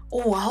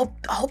 I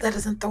hope that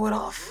doesn't throw it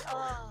off.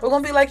 We're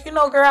gonna be like,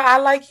 girl, I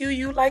like you,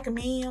 you like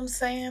me. You know what I'm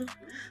saying,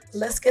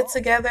 let's get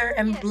together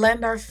and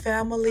blend our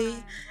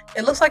family.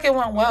 It looks like it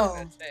went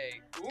well.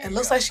 It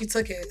looks like she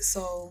took it,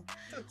 so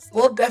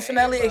we'll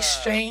definitely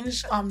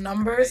exchange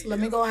numbers. Let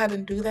me go ahead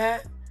and do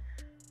that.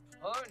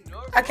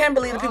 I can't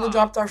believe the people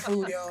dropped our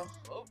food, y'all.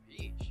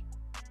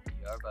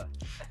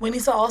 We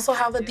need to also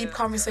have a deep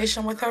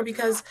conversation with her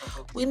because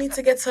we need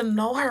to get to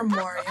know her more,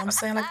 you know what I'm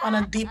saying? Like on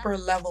a deeper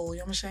level, you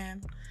know what I'm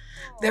saying?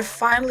 They're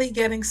finally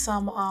getting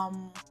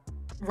some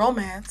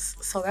romance,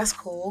 so that's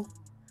cool.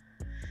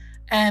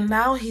 And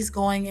now he's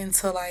going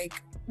into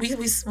like,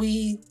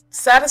 we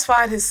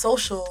satisfied his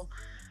social,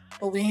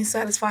 but we ain't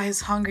satisfied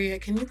his hungry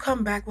yet. Can you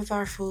come back with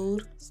our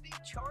food?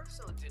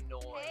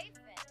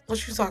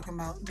 What you talking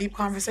about? Deep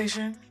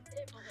conversation?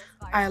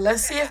 Alright,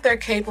 let's see if they're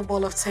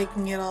capable of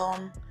taking it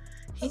on.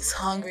 He's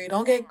hungry.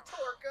 Don't get...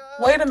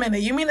 Wait a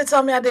minute. You mean to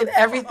tell me I did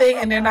everything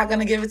and they're not going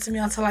to give it to me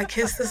until I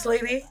kiss this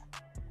lady?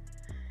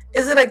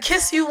 Is it a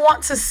kiss you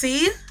want to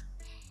see?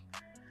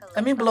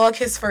 Let me blow a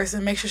kiss first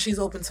and make sure she's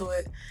open to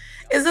it.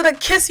 Is it a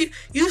kiss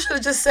you should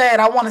have just said,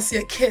 I want to see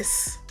a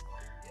kiss.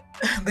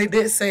 They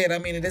did say it. I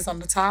mean, it is on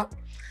the top.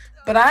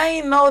 But I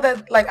ain't know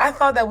that, like, I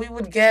thought that we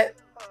would get...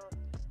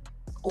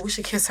 we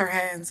should kiss her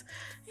hands.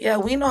 Yeah,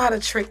 we know how to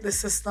trick the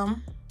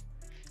system.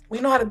 We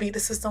know how to beat the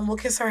system. We'll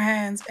kiss her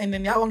hands, and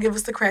then y'all gonna give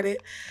us the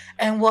credit,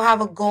 and we'll have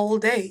a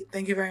gold date.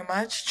 Thank you very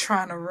much.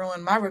 Trying to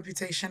ruin my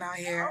reputation out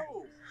here.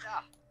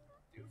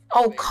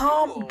 Oh,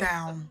 calm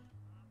down.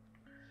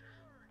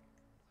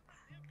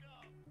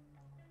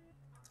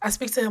 I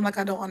speak to him like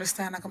I don't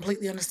understand. I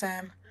completely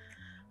understand.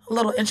 A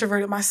little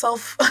introverted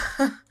myself.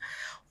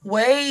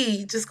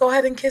 Wait, just go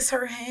ahead and kiss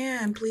her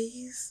hand,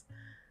 please.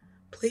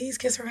 Please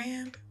kiss her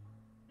hand.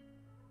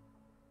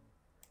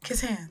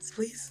 Kiss hands,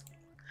 please.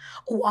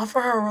 Oh, offer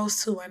her a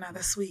rose too. Why not?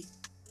 That's sweet.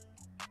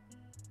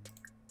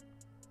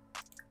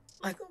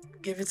 Like,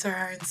 give it to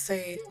her and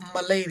say,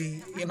 my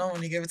lady. You know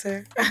when you give it to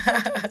her?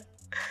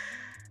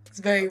 It's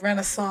very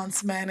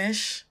Renaissance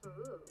manish.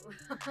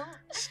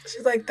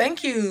 She's like,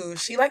 thank you.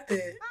 She liked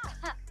it.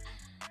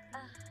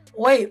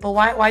 Wait, but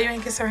why you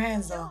ain't kiss her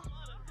hands though?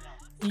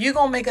 You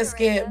gonna make us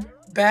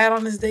get bad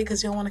on this date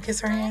because you don't want to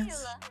kiss her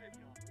hands?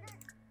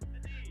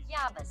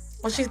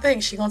 What she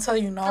think? She gonna tell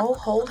you no,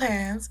 hold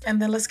hands,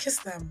 and then let's kiss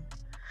them.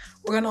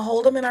 We're gonna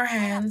hold them in our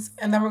hands,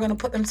 and then we're gonna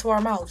put them to our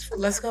mouth.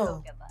 Let's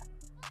go.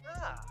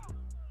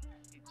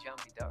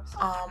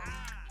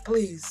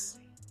 Please.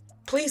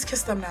 Please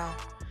kiss them now.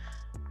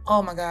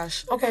 Oh my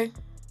gosh. Okay.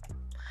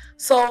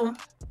 So,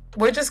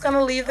 we're just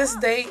gonna leave this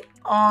date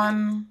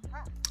on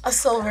a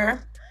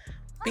silver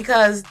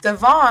because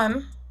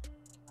Devon,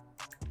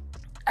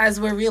 as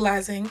we're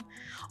realizing,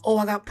 oh,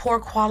 I got poor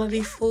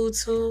quality food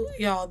too.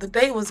 Y'all, the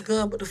date was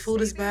good, but the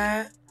food is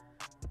bad.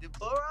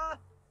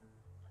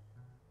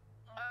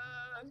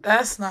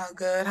 That's not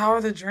good. How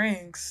are the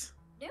drinks?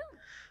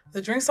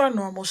 The drinks are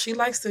normal. She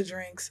likes the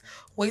drinks.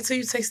 Wait till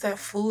you taste that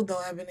food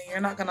though, Ebony. You're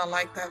not gonna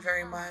like that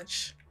very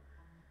much.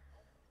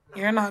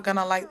 You're not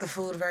gonna like the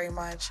food very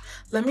much.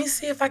 Let me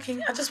see if I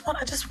can. I just want.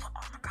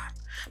 Oh my god.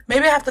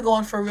 Maybe I have to go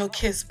in for a real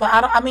kiss. But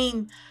I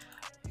mean,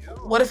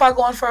 what if I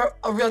go in for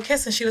a real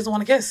kiss and she doesn't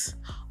want to kiss?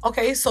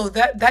 Okay, so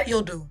that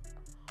you'll do.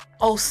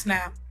 Oh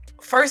snap.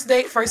 First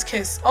date, first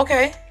kiss.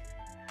 Okay.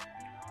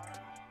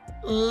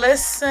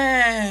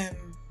 Listen.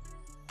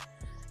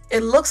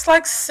 It looks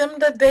like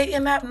Simda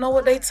dating app know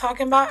what they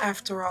talking about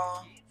after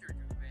all.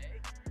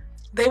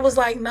 They was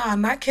like, nah,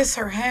 not kiss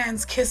her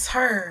hands, kiss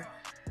her.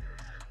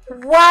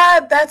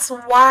 What? That's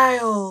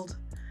wild.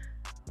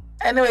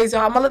 Anyways,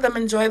 y'all, I'm gonna let them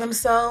enjoy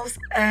themselves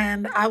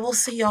and I will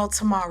see y'all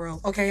tomorrow.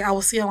 Okay, I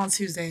will see y'all on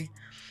Tuesday.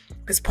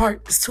 This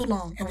part is too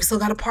long and we still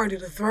got a party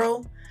to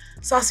throw.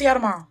 So I'll see y'all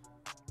tomorrow.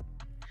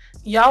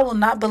 Y'all will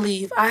not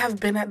believe I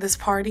have been at this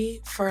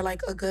party for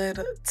like a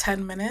good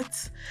 10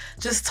 minutes.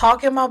 Just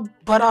talking my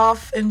butt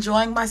off,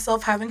 enjoying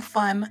myself, having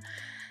fun.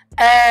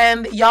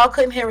 And y'all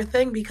couldn't hear a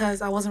thing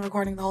because I wasn't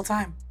recording the whole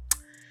time.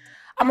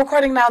 I'm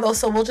recording now though,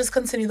 so we'll just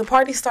continue. The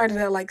party started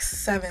at like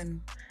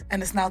 7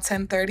 and it's now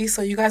 10:30,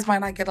 so you guys might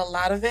not get a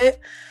lot of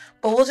it.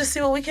 But we'll just see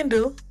what we can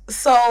do.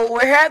 So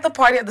we're here at the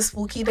party, at the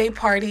Spooky Day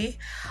party.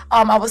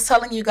 I was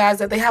telling you guys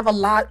that they have a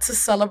lot to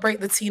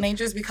celebrate the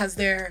teenagers because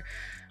they're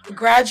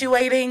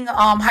graduating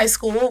high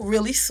school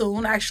really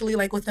soon, actually,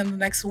 like within the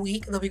next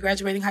week they'll be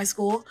graduating high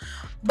school.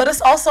 But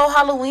it's also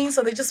Halloween,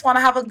 so they just want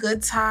to have a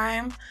good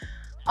time.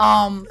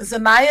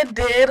 Zanaya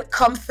did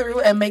come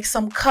through and make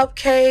some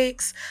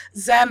cupcakes.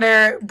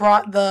 Xander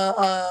brought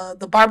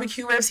the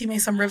barbecue ribs. He made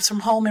some ribs from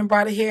home and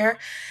brought it here.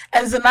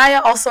 And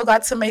Zanaya also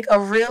got to make a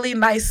really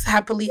nice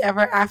happily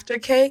ever after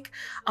cake.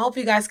 I hope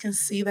you guys can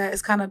see that.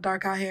 It's kind of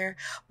dark out here,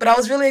 but I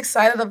was really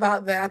excited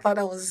about that. I thought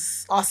that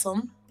was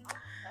awesome.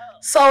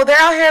 So they're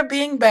out here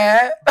being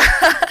bad.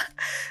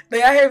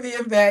 They out here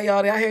being bad,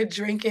 y'all. They're out here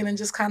drinking and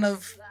just kind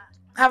of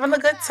having a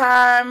good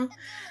time.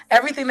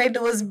 Everything they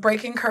do is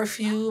breaking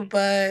curfew,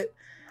 but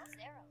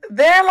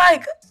they're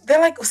like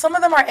some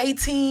of them are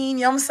 18,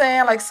 you know what I'm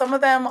saying? Like some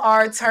of them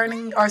are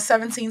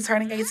 17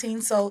 turning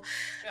 18. So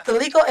the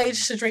legal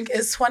age to drink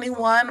is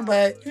 21,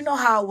 but you know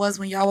how it was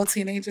when y'all were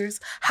teenagers.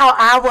 How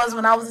I was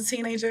when I was a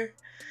teenager.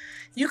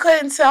 You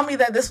couldn't tell me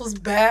that this was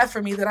bad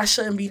for me, that I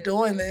shouldn't be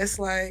doing this.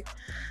 Like,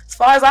 as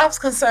far as I was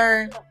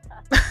concerned,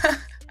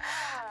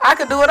 I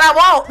could do what I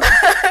want.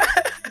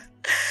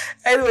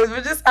 Anyways,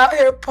 we're just out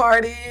here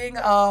partying.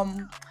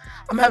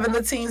 I'm having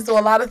the teens do a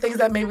lot of things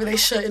that maybe they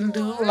shouldn't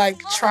do, like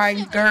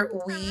trying dirt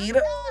weed.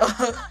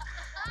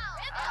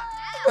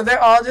 But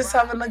they're all just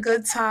having a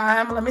good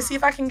time. Let me see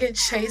if I can get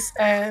Chase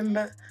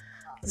and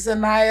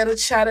Zanaya to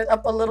chat it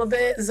up a little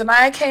bit.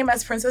 Zanaya came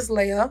as Princess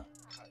Leia.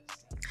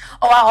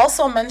 Oh, I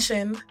also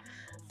mentioned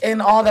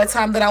in all that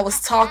time that I was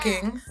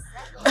talking,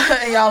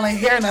 and y'all ain't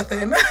hear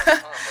nothing.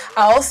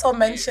 I also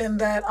mentioned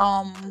that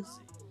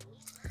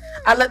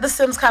I let the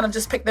Sims kind of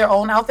just pick their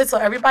own outfits, so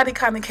everybody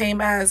kind of came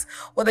as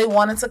what they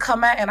wanted to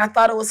come at, and I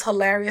thought it was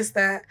hilarious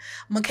that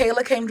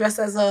Michaela came dressed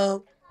as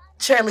a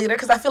cheerleader,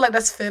 because I feel like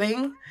that's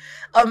fitting.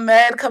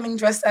 Ahmed coming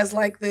dressed as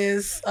like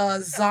this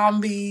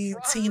zombie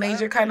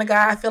teenager kind of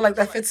guy, I feel like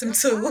that fits him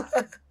too.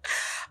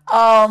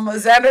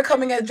 Xander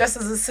coming in dressed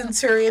as a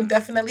centurion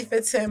definitely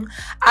fits him.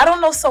 I don't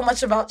know so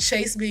much about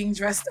Chase being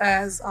dressed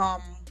as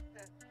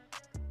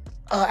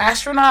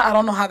astronaut. I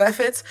don't know how that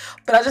fits,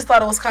 but I just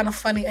thought it was kind of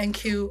funny and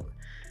cute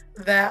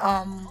that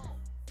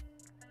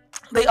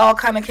they all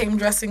kind of came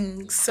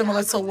dressing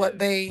similar to what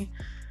their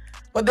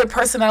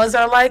personalities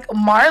are like.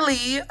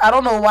 Marley, I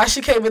don't know why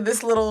she came with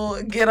this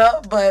little get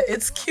up, but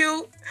it's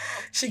cute.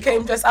 She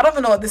came dressed, I don't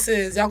even know what this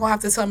is. Y'all gonna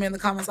have to tell me in the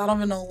comments. I don't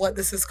even know what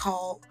this is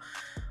called.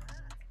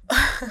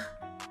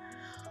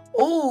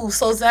 Ooh,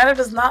 so Xander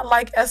does not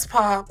like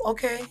S-pop.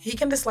 Okay, he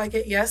can dislike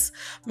it, yes.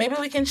 Maybe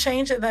we can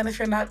change it then if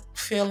you're not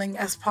feeling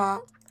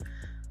S-pop.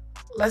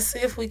 Let's see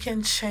if we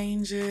can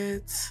change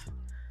it.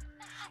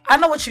 I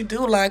know what you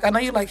do like. I know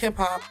you like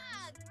hip-hop.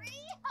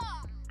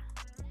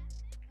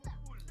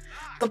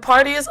 The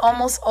party is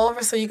almost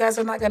over, so you guys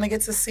are not going to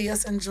get to see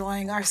us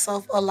enjoying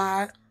ourselves a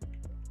lot.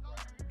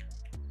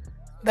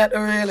 That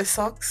really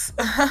sucks.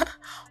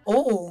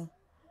 Oh,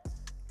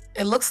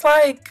 it looks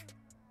like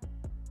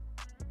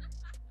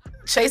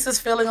Chase is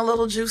feeling a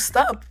little juiced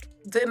up.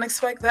 Didn't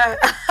expect that.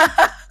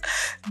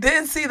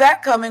 Didn't see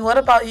that coming. What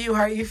about you?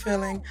 How are you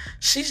feeling?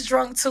 She's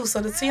drunk too,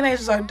 so the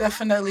teenagers are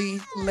definitely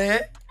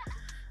lit.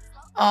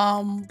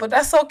 But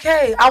that's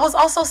okay. I was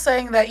also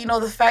saying that, you know,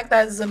 the fact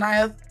that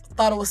Zanaya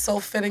thought it was so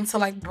fitting to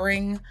like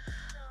bring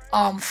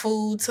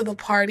food to the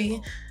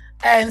party,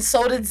 and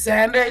so did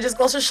Xander. It just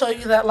goes to show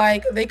you that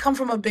like they come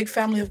from a big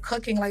family of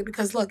cooking, like,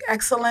 because look,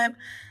 excellent,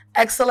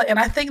 and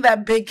I think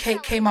that big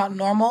cake came out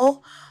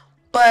normal,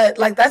 but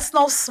like that's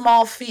no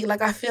small feat.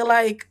 Like I feel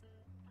like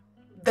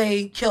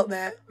they killed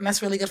that, and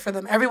that's really good for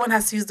them. Everyone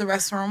has to use the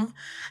restroom.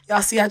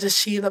 Y'all see I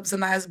just cheated up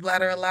Zanaya's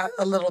bladder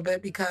a little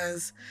bit,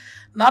 because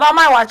not on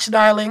my watch,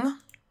 darling.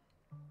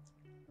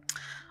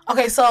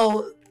 Okay,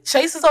 so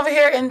Chase is over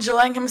here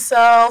enjoying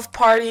himself,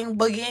 partying,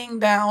 boogieing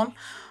down.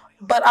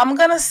 But I'm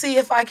going to see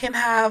if I can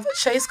have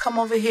Chase come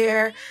over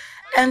here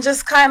and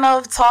just kind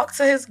of talk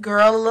to his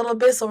girl a little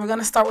bit. So we're going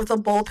to start with a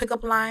bold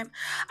pickup line.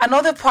 I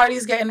know the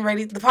party's getting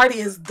ready. The party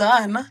is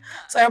done,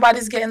 so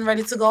everybody's getting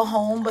ready to go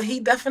home. But he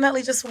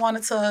definitely just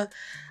wanted to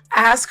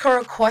ask her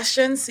a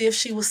question, see if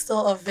she was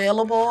still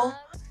available.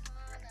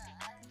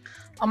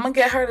 I'm going to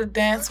get her to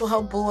dance with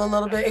her boo a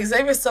little bit.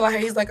 Xavier's still out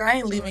here. He's like, I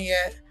ain't leaving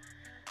yet.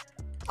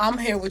 I'm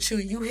here with you.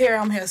 You here,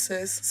 I'm here,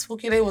 sis.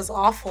 Spooky Day was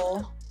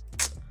awful.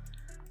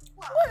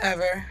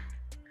 Whatever.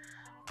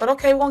 But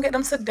okay, we're going to get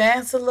them to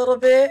dance a little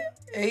bit.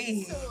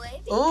 Hey.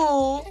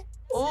 Ooh.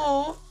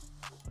 Ooh.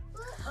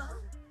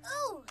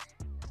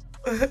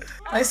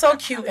 They're so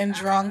cute and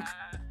drunk.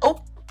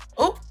 Oh.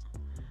 Oh.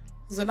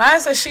 Zanaya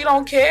said she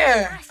don't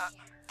care.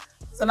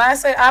 Zanaya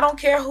said, I don't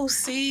care who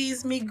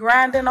sees me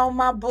grinding on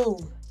my boo.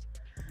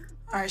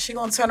 All right, she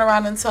gonna turn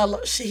around and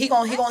tell he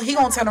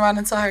gonna turn around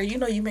and tell her, you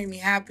know, you make me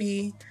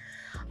happy.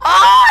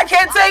 Oh, I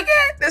can't take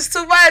it. It's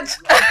too much.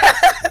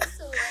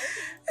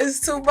 It's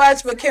too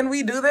much. But can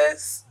we do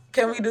this?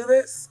 Can we do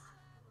this?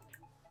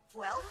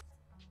 Well,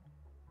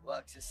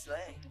 walks a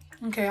sleigh.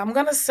 Okay, I'm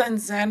gonna send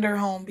Xander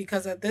home,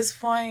 because at this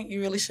point you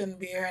really shouldn't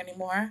be here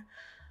anymore.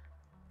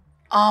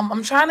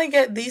 I'm trying to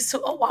get these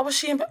two. Oh, why was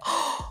she in bed?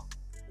 Oh,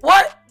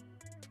 what?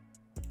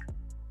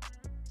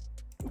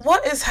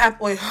 What is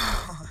happening?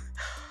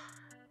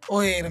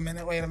 Wait a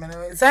minute.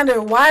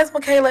 Xander, why is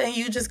Michaela and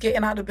you just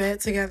getting out of bed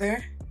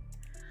together?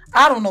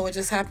 I don't know what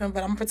just happened,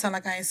 but I'm gonna pretend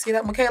like I ain't see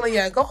that. Michaela,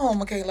 yeah, go home,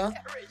 Michaela.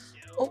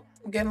 Oh,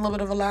 I'm getting a little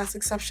bit of a last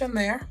exception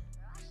there.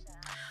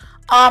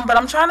 But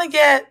I'm trying to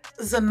get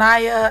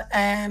Zanaya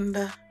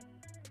and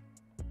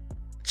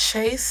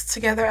Chase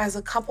together as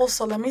a couple.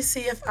 So let me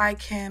see if I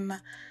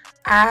can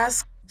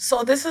ask.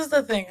 So this is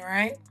the thing,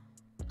 right?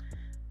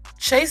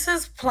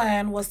 Chase's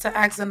plan was to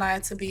ask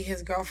Zanaya to be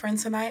his girlfriend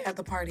tonight at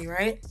the party,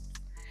 right?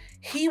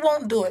 He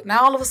won't do it.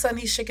 Now all of a sudden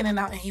he's chickening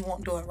out and he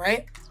won't do it,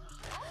 right?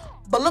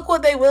 But look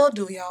what they will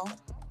do, y'all.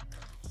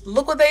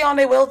 Look what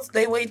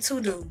they way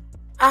to do.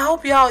 I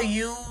hope y'all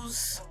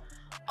use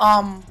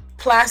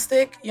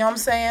plastic, you know what I'm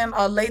saying,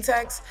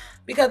 latex,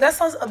 because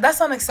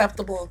that's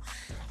unacceptable.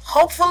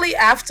 Hopefully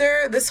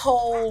after this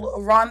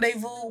whole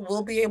rendezvous,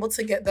 we'll be able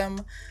to get them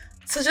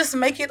to just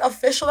make it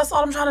official. That's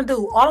all I'm trying to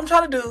do. All I'm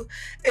trying to do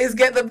is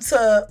get them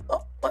to...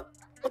 Oh,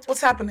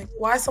 what's happening?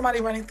 Why is somebody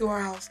running through our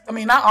house? I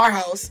mean, not our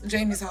house,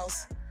 Jamie's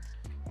house.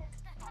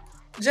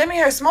 Jamie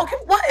here smoking?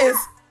 What is...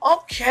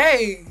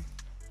 Okay.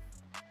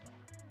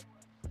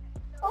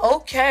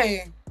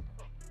 Okay.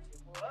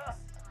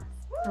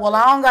 Well,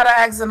 I don't gotta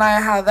ask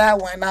Zanaya how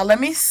that went. Now, let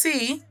me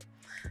see.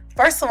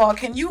 First of all,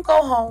 can you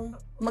go home,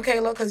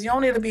 Michaela? Because you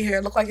don't need to be here.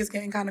 It looks like it's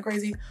getting kind of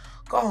crazy.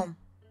 Go home.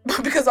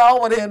 Because I don't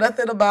want to hear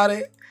nothing about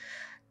it.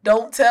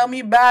 Don't tell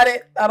me about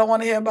it. I don't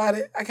want to hear about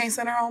it. I can't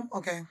send her home?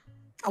 Okay.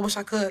 I wish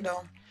I could,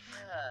 though.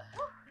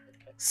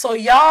 So,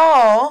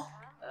 y'all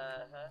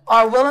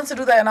are willing to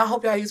do that, and I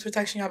hope y'all use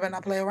protection. Y'all better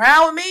not play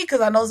around with me,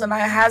 because I know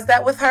Zanaya has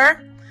that with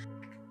her.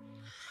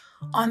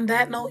 On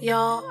that note,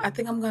 y'all, I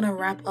think I'm going to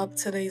wrap up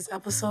today's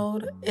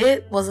episode.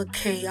 It was a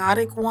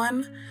chaotic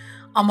one.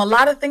 A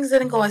lot of things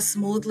didn't go as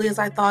smoothly as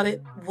I thought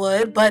it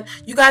would, but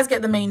you guys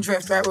get the main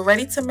drift, right? We're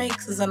ready to make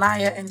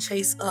Zanaya and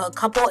Chase a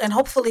couple, and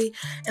hopefully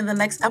in the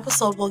next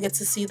episode, we'll get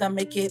to see them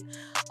make it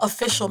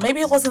official.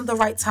 Maybe it wasn't the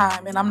right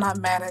time, and I'm not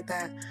mad at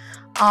that.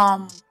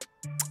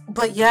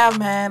 But yeah,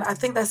 man, I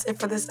think that's it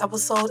for this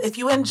episode. If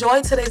you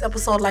enjoyed today's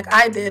episode like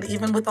I did,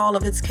 even with all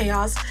of its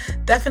chaos,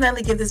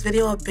 definitely give this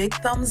video a big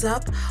thumbs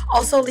up.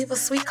 Also, leave a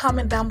sweet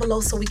comment down below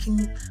so we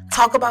can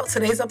talk about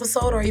today's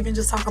episode or even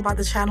just talk about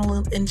the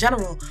channel in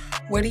general.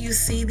 Where do you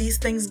see these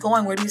things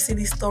going? Where do you see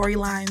these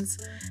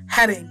storylines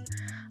heading?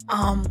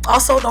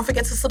 Also, don't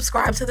forget to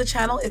subscribe to the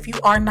channel if you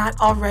are not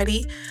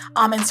already,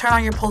 and turn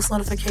on your post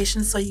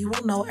notifications so you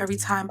will know every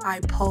time I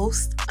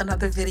post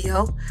another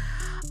video.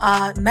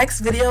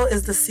 Next video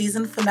is the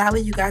season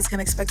finale. You guys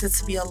can expect it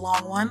to be a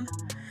long one.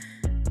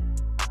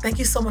 Thank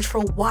you so much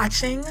for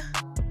watching.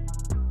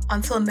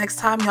 Until next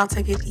time, y'all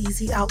take it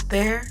easy out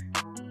there.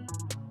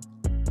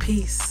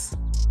 Peace.